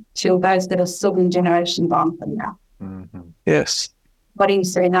giving to those that are still in generations on from now. Mm-hmm. Yes. What do you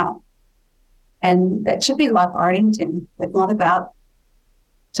say now? And that should be life oriented. It's not about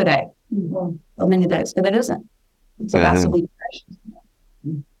today or many days, but it isn't. It's about some generations.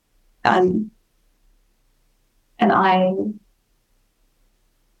 And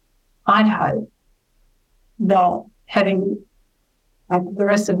I'd hope that having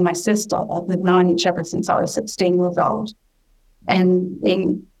Larissa, my sister, I've known each other since I was 16 years old. And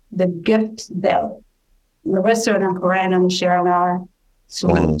then the gift that Larissa and Uncle Ran and Sharon are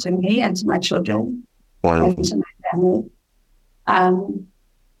to me and to my children and to my family,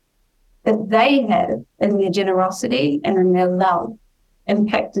 that they have in their generosity and in their love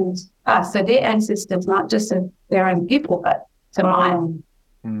impacted us. So their ancestors, not just of their own people, but to mine.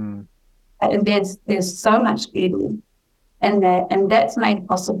 And there's so much beauty in that, and that's made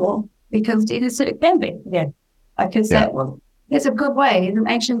possible because it can be. Yeah. Because there's a good way, an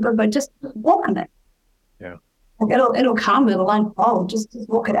ancient good way, just walk in it. Yeah. Like it'll come, it'll unfold, just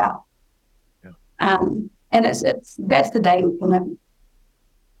walk it out. Yeah. And that's the daily commitment.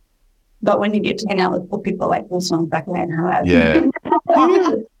 But when you get to hang out with people like this on back around her, I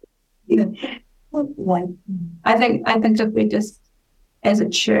think if we just, as a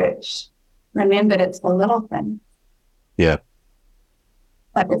church, remember it's the little thing. Yeah.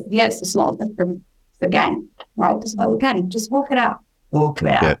 Like it's the small thing from the game, right? Just like, okay, just walk it out. Walk it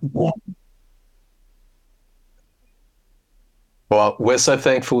out. Yeah. Well, we're so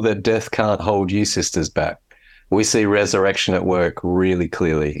thankful that death can't hold you sisters back. We see resurrection at work really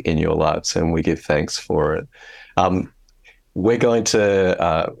clearly in your lives, and we give thanks for it. We're going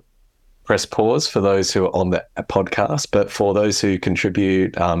to press pause for those who are on the podcast, but for those who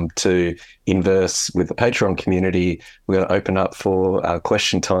contribute to Inverse with the Patreon community, we're going to open up for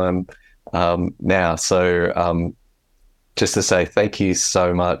question time now. So just to say thank you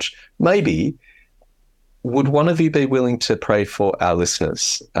so much. Maybe would one of you be willing to pray for our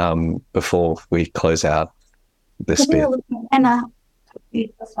listeners before we close out this bit? Anna.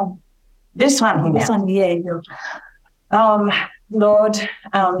 This one, yeah. Lord,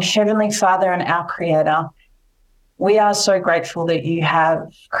 Heavenly Father and our Creator, we are so grateful that you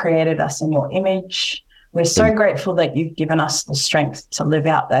have created us in your image. We're so grateful that you've given us the strength to live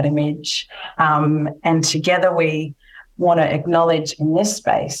out that image. And together we want to acknowledge in this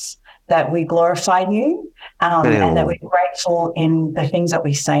space that we glorify you and that we're grateful in the things that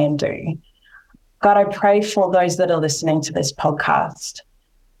we say and do. God, I pray for those that are listening to this podcast,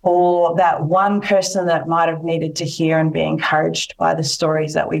 or that one person that might have needed to hear and be encouraged by the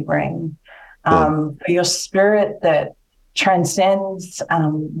stories that we bring. For your spirit that transcends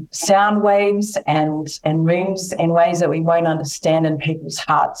sound waves and moves in ways that we won't understand in people's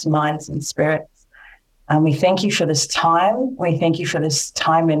hearts, minds, and spirits. We thank you for this time. We thank you for this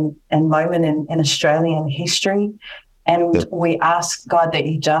time and moment in Australian history. And we ask, God, that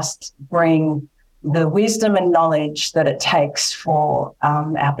you just bring the wisdom and knowledge that it takes for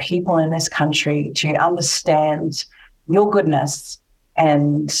our people in this country to understand your goodness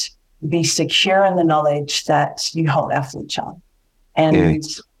and be secure in the knowledge that you hold our future. And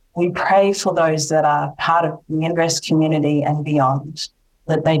we pray for those that are part of the Inverse community and beyond,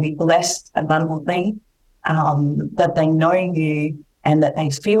 that they be blessed abundantly, that they know you and that they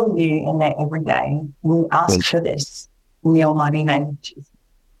feel you in their everyday. We ask for this in the almighty name of Jesus.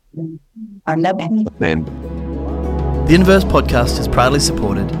 Amen. The Inverse podcast is proudly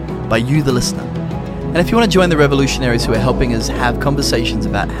supported by you, the listener. And if you want to join the revolutionaries who are helping us have conversations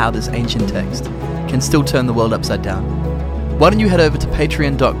about how this ancient text can still turn the world upside down, why don't you head over to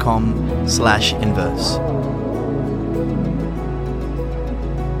patreon.com/inverse.